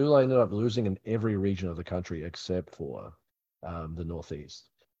Lula ended up losing in every region of the country except for the Northeast.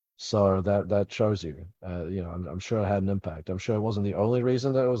 So that shows you. I'm sure it had an impact. I'm sure it wasn't the only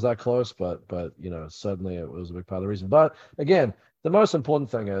reason that it was that close, but certainly it was a big part of the reason. But again, the most important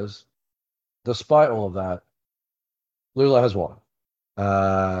thing is, despite all of that, Lula has won.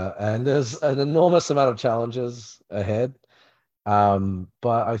 And there's an enormous amount of challenges ahead.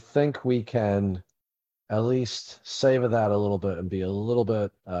 But I think we can at least savor that a little bit and be a little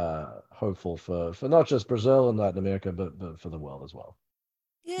bit hopeful for not just Brazil and Latin America, but for the world as well.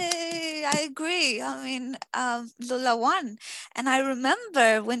 Yay, I agree. I mean, Lula won. And I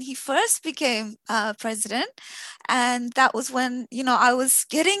remember when he first became president, and that was when, I was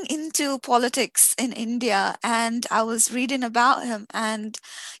getting into politics in India and I was reading about him. And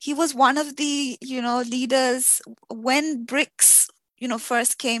he was one of the, leaders when BRICS,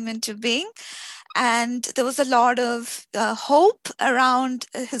 first came into being. And there was a lot of hope around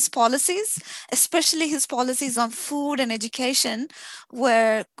his policies, especially his policies on food and education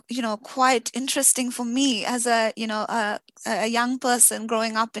were quite interesting for me as a young person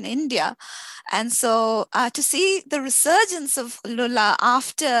growing up in India. And so to see the resurgence of Lula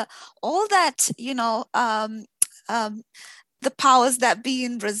after all that, the powers that be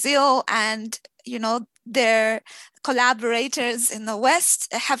in Brazil and their collaborators in the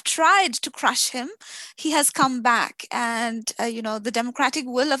West have tried to crush him, he has come back. And, the democratic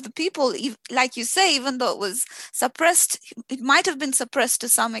will of the people, like you say, even though it was suppressed, it might have been suppressed to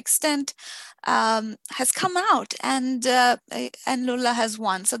some extent, has come out, and Lula has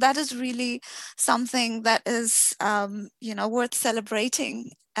won. So that is really something that is, worth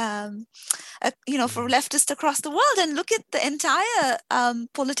celebrating. For leftists across the world, and look at the entire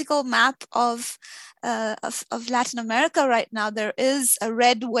political map of Latin America right now. There is a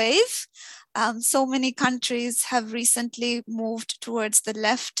red wave. So many countries have recently moved towards the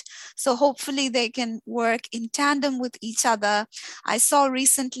left. So hopefully they can work in tandem with each other. I saw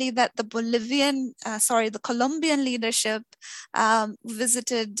recently that the Colombian leadership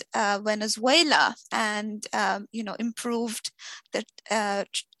visited Venezuela and, improved the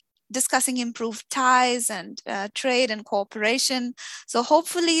discussing improved ties and trade and cooperation. So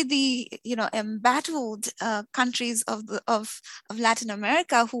hopefully the embattled countries of Latin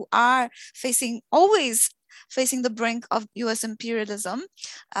America, who are always facing the brink of U.S. imperialism,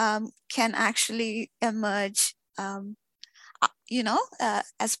 can actually emerge, as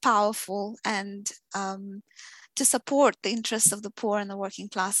powerful and to support the interests of the poor and the working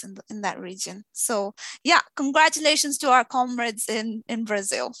class in that region. So yeah, congratulations to our comrades in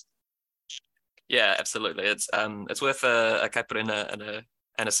Brazil. Yeah, absolutely. It's worth a caipirinha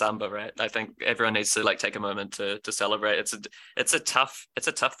and a samba, right? I think everyone needs to take a moment to celebrate. It's a tough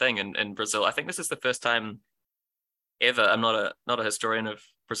thing in Brazil. I think this is the first time ever. I'm not a historian of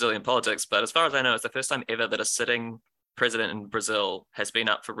Brazilian politics, but as far as I know, it's the first time ever that a sitting president in Brazil has been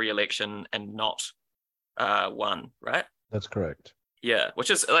up for re-election and not won, right? That's correct. Yeah, which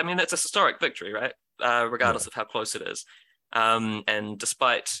is, it's a historic victory, right? Regardless of how close it is. And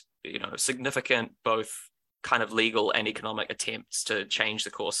despite significant both kind of legal and economic attempts to change the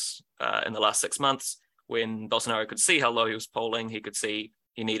course in the last 6 months, when Bolsonaro could see how low he was polling, he could see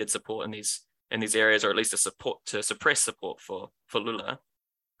he needed support in these areas, or at least to suppress support for Lula.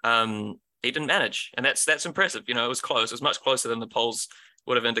 He didn't manage, and that's impressive. It was close. It was much closer than the polls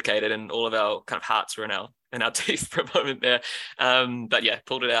would have indicated, and all of our kind of hearts were in our teeth for a moment there. But yeah,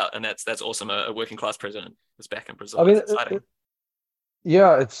 pulled it out, and that's awesome. A working class president is back in Brazil. It's exciting.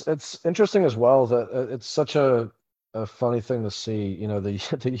 Yeah, it's interesting as well that it's such a funny thing to see.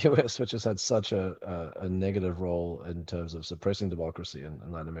 The U.S., which has had such a negative role in terms of suppressing democracy in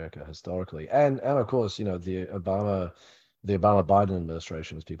Latin America historically, and of course, the Obama the Obama-Biden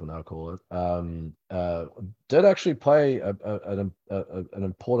administration, as people now call it, did actually play a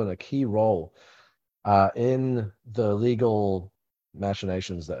key role in the legal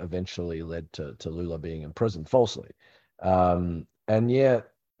machinations that eventually led to Lula being imprisoned falsely. And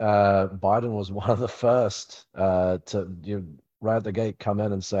yet, Biden was one of the first to right at the gate come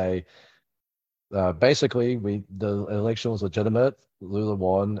in and say, basically, the election was legitimate. Lula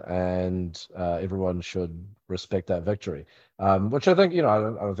won, and everyone should respect that victory. Which I think, I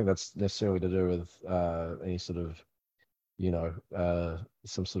don't think that's necessarily to do with any sort of,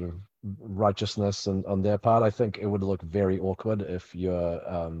 some sort of righteousness on their part. I think it would look very awkward if you're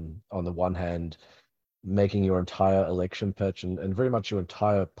on the one hand making your entire election pitch and very much your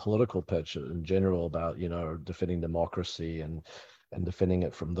entire political pitch in general about defending democracy and defending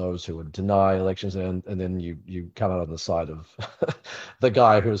it from those who would deny elections, and then you come out on the side of the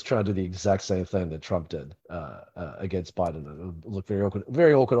guy who was trying to do the exact same thing that Trump did against Biden. It would look very awkward.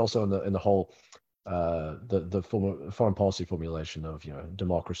 Very awkward also in the whole foreign policy formulation of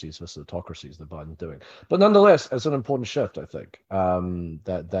democracies versus autocracies that Biden's doing. But nonetheless, it's an important shift, I think,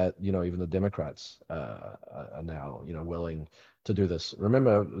 that even the Democrats are now willing to do this.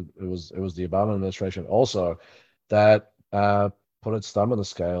 Remember, it was the Obama administration also that put its thumb on the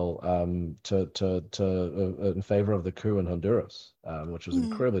scale to in favor of the coup in Honduras, which was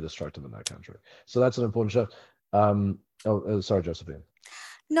incredibly destructive in that country. So that's an important shift. Sorry, Josephine.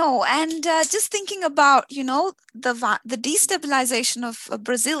 No, and just thinking about, the destabilization of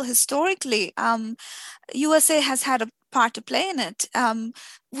Brazil historically, USA has had a part to play in it.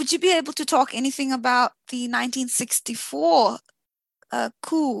 Would you be able to talk anything about the 1964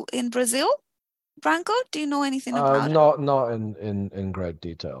 coup in Brazil? Branko, do you know anything about it? Not in great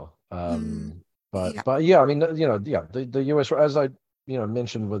detail. But yeah, I mean, the US, as I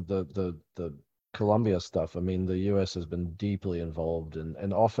mentioned with the Colombia stuff, I mean, the US has been deeply involved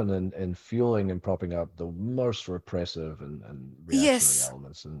and often in fueling and propping up the most repressive and reactionary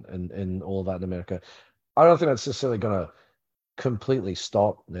elements and all of that in America. I don't think that's necessarily going to completely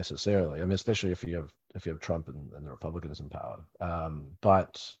stop necessarily. I mean, especially if you have Trump and the Republicans in power.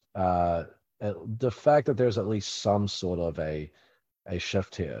 But the fact that there's at least some sort of a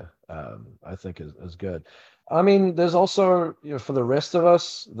shift here, I think is good. I mean, there's also, for the rest of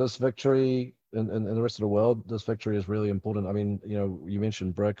us, this victory and the rest of the world, this victory is really important. I mean, you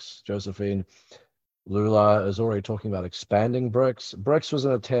mentioned BRICS, Josephine. Lula is already talking about expanding BRICS. BRICS was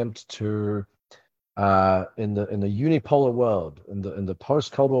an attempt to, in the unipolar world, in the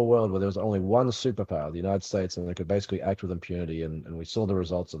post-Cold War world, where there was only one superpower, the United States, and they could basically act with impunity, and we saw the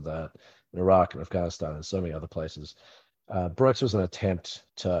results of that in Iraq and Afghanistan and so many other places. BRICS was an attempt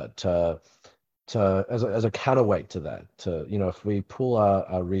to as a counterweight to that, if we pool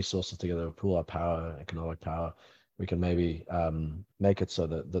our resources together, pool our power, economic power, we can maybe make it so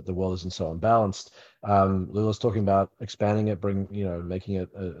that the world isn't so unbalanced. Lula's talking about expanding it, making it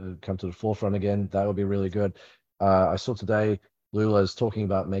come to the forefront again. That would be really good. I saw today Lula is talking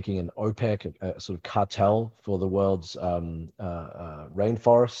about making an OPEC, a sort of cartel for the world's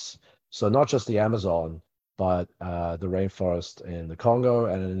rainforests. So not just the Amazon, but the rainforest in the Congo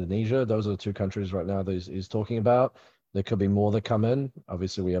and in Indonesia. Those are the two countries right now that he's talking about. There could be more that come in.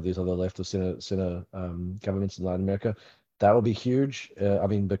 Obviously, we have these other left of center governments in Latin America. That will be huge. I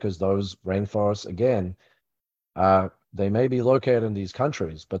mean, because those rainforests, again, they may be located in these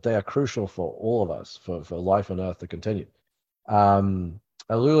countries, but they are crucial for all of us, for life on Earth to continue.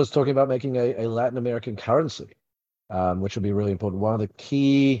 Lula's talking about making a Latin American currency, which will be really important. One of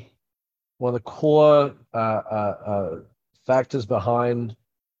the core factors behind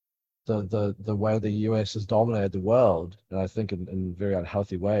the way the US has dominated the world, and I think in very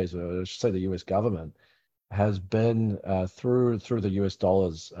unhealthy ways, or I should say the US government, has been through the US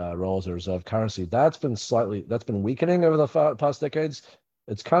dollar's role as a reserve currency. That's been weakening over the past decades.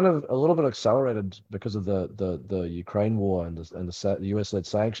 It's kind of a little bit accelerated because of the Ukraine war and the US-led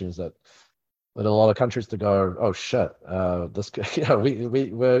sanctions that led a lot of countries to go, oh shit, this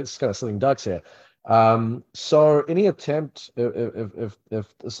we're just kind of sitting ducks here. So any attempt, if the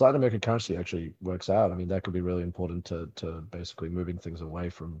Latin American currency actually works out, I mean, that could be really important to basically moving things away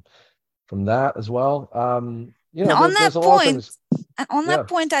from that as well. On that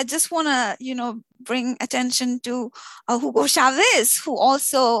point, I just want to, bring attention to Hugo Chavez, who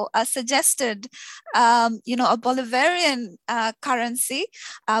also suggested, a Bolivarian currency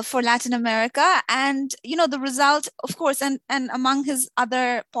for Latin America. And, the result, of course, and among his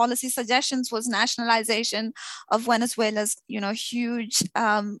other policy suggestions was nationalization of Venezuela's, huge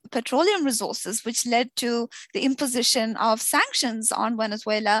petroleum resources, which led to the imposition of sanctions on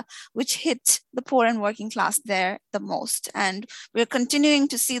Venezuela, which hit the poor and working class there the most. And we're continuing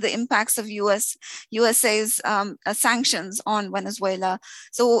to see the impacts of USA's sanctions on Venezuela.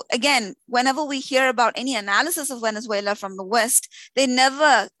 So again, whenever we hear about any analysis of Venezuela from the West, they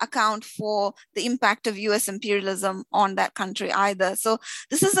never account for the impact of US imperialism on that country either. So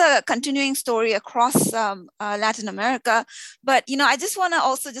this is a continuing story across Latin America. But, I just want to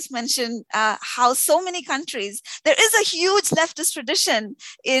also just mention how so many countries, there is a huge leftist tradition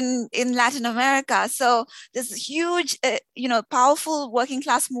in Latin America. So there's huge, powerful working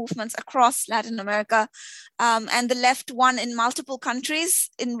class movements across Latin America. And the left won in multiple countries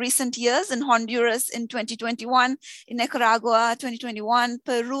in recent years, in Honduras in 2021, in Nicaragua 2021,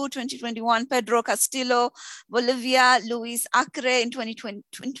 Peru 2021, Pedro Castillo, Bolivia, Luis Acre in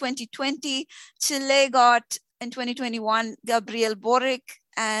 2020, Chile got in 2021, Gabriel Boric,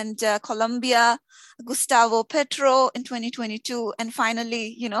 and Colombia, Gustavo Petro in 2022. And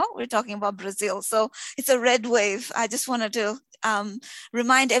finally, we're talking about Brazil. So it's a red wave. I just wanted to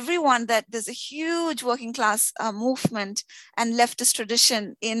remind everyone that there's a huge working class movement and leftist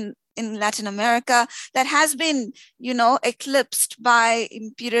tradition in Latin America that has been, eclipsed by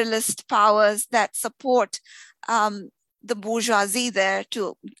imperialist powers that support the bourgeoisie there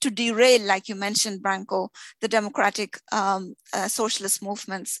to derail, like you mentioned, Branko, the democratic socialist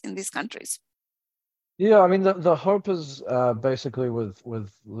movements in these countries. Yeah, I mean, the hope is basically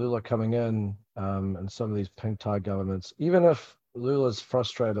with Lula coming in and some of these pink tie governments, even if Lula's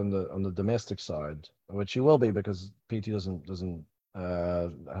frustrated on the domestic side, which he will be because PT doesn't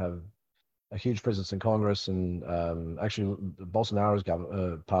have a huge presence in Congress, and actually Bolsonaro's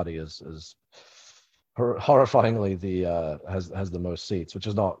party is horrifyingly has the most seats, which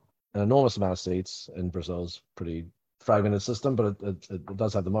is not an enormous amount of seats in Brazil's pretty fragmented system, but it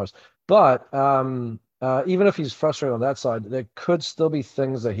does have the most. But even if he's frustrated on that side, there could still be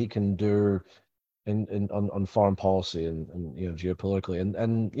things that he can do on foreign policy and geopolitically, and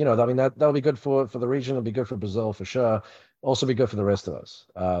I mean that'll be good for the region. It'll be good for Brazil for sure. Also be good for the rest of us.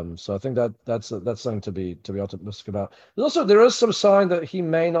 So I think that's something to be optimistic about. There is some sign that he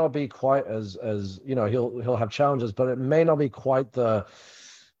may not be quite as he'll have challenges, but it may not be quite the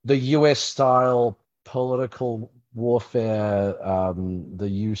US style political warfare, the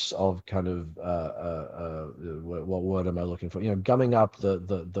use of kind of what word am I looking for? Gumming up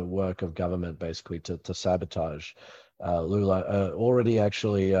the work of government basically to sabotage Lula. Already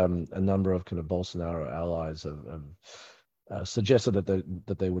actually a number of kind of Bolsonaro allies have suggested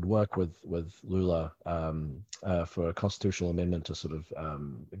that they would work with Lula for a constitutional amendment to sort of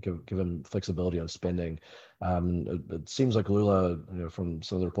give him flexibility on spending. It seems like Lula, from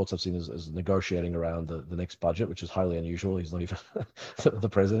some of the reports I've seen, is negotiating around the next budget, which is highly unusual. He's not even the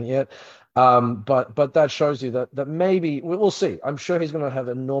president yet. But that shows you that maybe we'll see. I'm sure he's going to have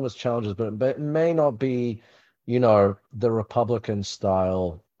enormous challenges, but it may not be, the Republican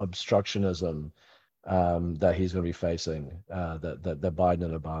style obstructionism that he's going to be facing, that Biden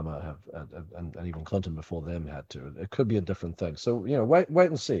and Obama have, and even Clinton before them had to. It could be a different thing. So wait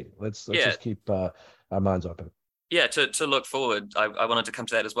and see. Let's just keep our minds open. Yeah, to look forward, I wanted to come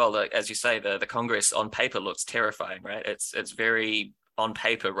to that as well. Like, as you say, the Congress on paper looks terrifying, right? It's very on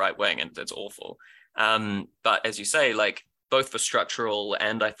paper right wing, and it's awful. But as you say, like both for structural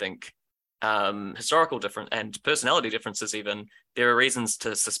and I think historical difference and personality differences, even there are reasons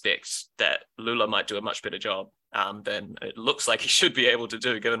to suspect that Lula might do a much better job than it looks like he should be able to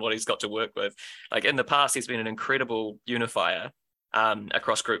do, given what he's got to work with. Like in the past, he's been an incredible unifier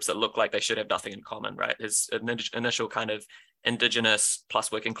across groups that look like they should have nothing in common, right? His initial kind of indigenous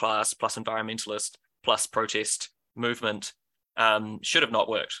plus working class plus environmentalist plus protest movement should have not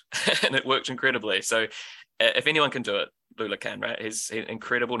worked, and it worked incredibly. So if anyone can do it, Lula can, right? He's an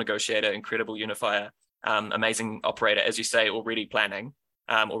incredible negotiator, incredible unifier, amazing operator, as you say, already planning,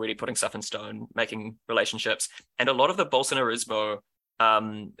 already putting stuff in stone, making relationships. And a lot of the Bolsonarismo,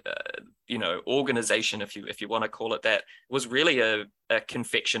 organization, if you want to call it that, was really a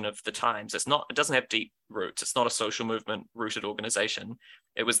confection of the times. It doesn't have deep roots. It's not a social movement rooted organization.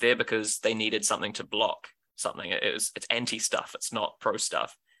 It was there because they needed something to block something. It's anti stuff. It's not pro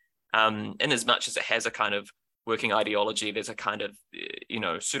stuff. In as much as it has a kind of working ideology, there's a kind of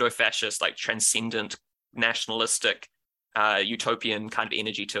pseudo-fascist, like transcendent nationalistic utopian kind of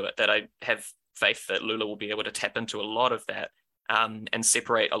energy to it that I have faith that Lula will be able to tap into a lot of that, and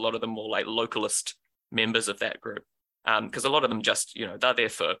separate a lot of the more like localist members of that group, because a lot of them just, they're there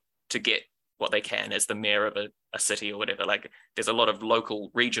to get what they can as the mayor of a city or whatever. Like, there's a lot of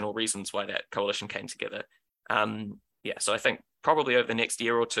local, regional reasons why that coalition came together. So I think probably over the next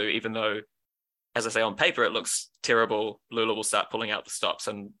year or two, even though, as I say, on paper it looks terrible, Lula will start pulling out the stops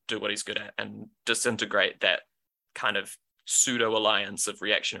and do what he's good at and disintegrate that kind of pseudo alliance of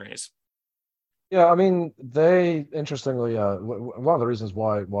reactionaries. Yeah, I mean, they interestingly, one of the reasons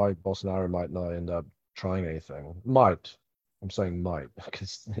why Bolsonaro might not end up trying anything, I'm saying might,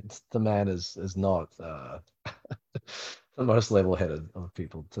 because the man is not the most level-headed of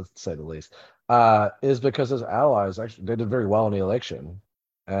people, to say the least, is because his allies actually, they did very well in the election,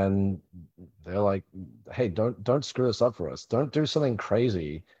 and they're like, hey, don't screw this up for us. Don't do something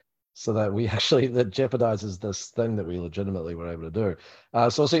crazy so that that jeopardizes this thing that we legitimately were able to do.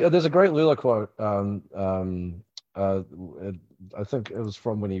 So see, there's a great Lula quote. I think it was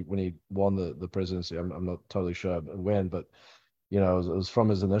from when he won the presidency. I'm not totally sure when, but it was from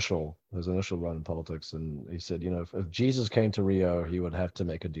his initial run in politics, and he said, if Jesus came to Rio, he would have to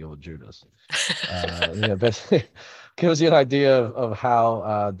make a deal with Judas. Basically gives you an idea of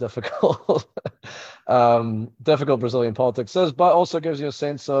how difficult difficult Brazilian politics is, but also gives you a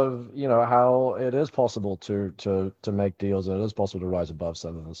sense of how it is possible to make deals, and it is possible to rise above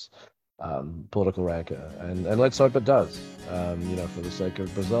some of this political rancor, and let's hope it does, for the sake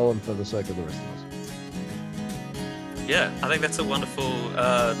of Brazil and for the sake of the rest of us. Yeah, I think that's a wonderful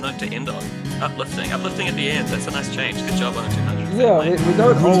note to end on. Uplifting at the end. That's a nice change. Good job on 200. Yeah, we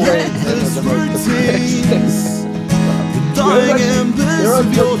don't always the most dying embers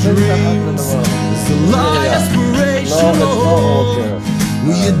of your dreams. It's a lie aspirational.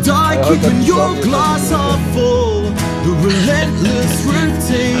 Will you die keeping your glass half full? The relentless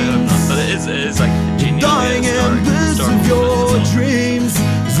routines. But it is like dying embers of your dreams.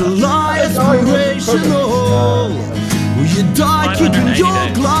 It's a lie aspirational. Will you die keeping your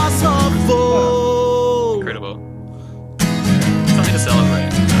glass half full? Incredible. Something to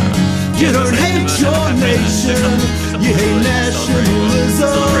celebrate. You don't hate your nation. You hate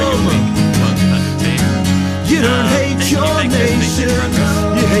nationalism. You don't hate your nation.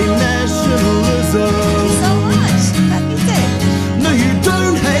 You hate nationalism. So much. Happy day. No, you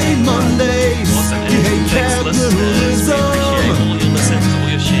don't hate Mondays. You hate capitalism. All your listens, all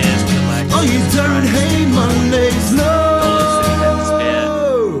your shares, all your likes. Oh, you don't hate Mondays. No.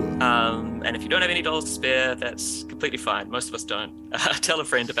 And if you don't have any dollars to spare, that's completely fine. Most of us don't. Tell a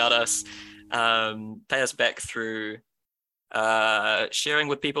friend about us. Pay us back through sharing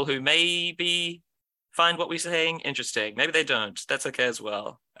with people who maybe find what we're saying interesting. Maybe they don't. That's okay as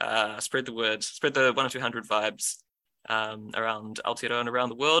well. Spread the word. Spread the 1 or 200 vibes around Aotearoa and around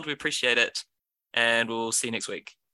the world. We appreciate it. And we'll see you next week.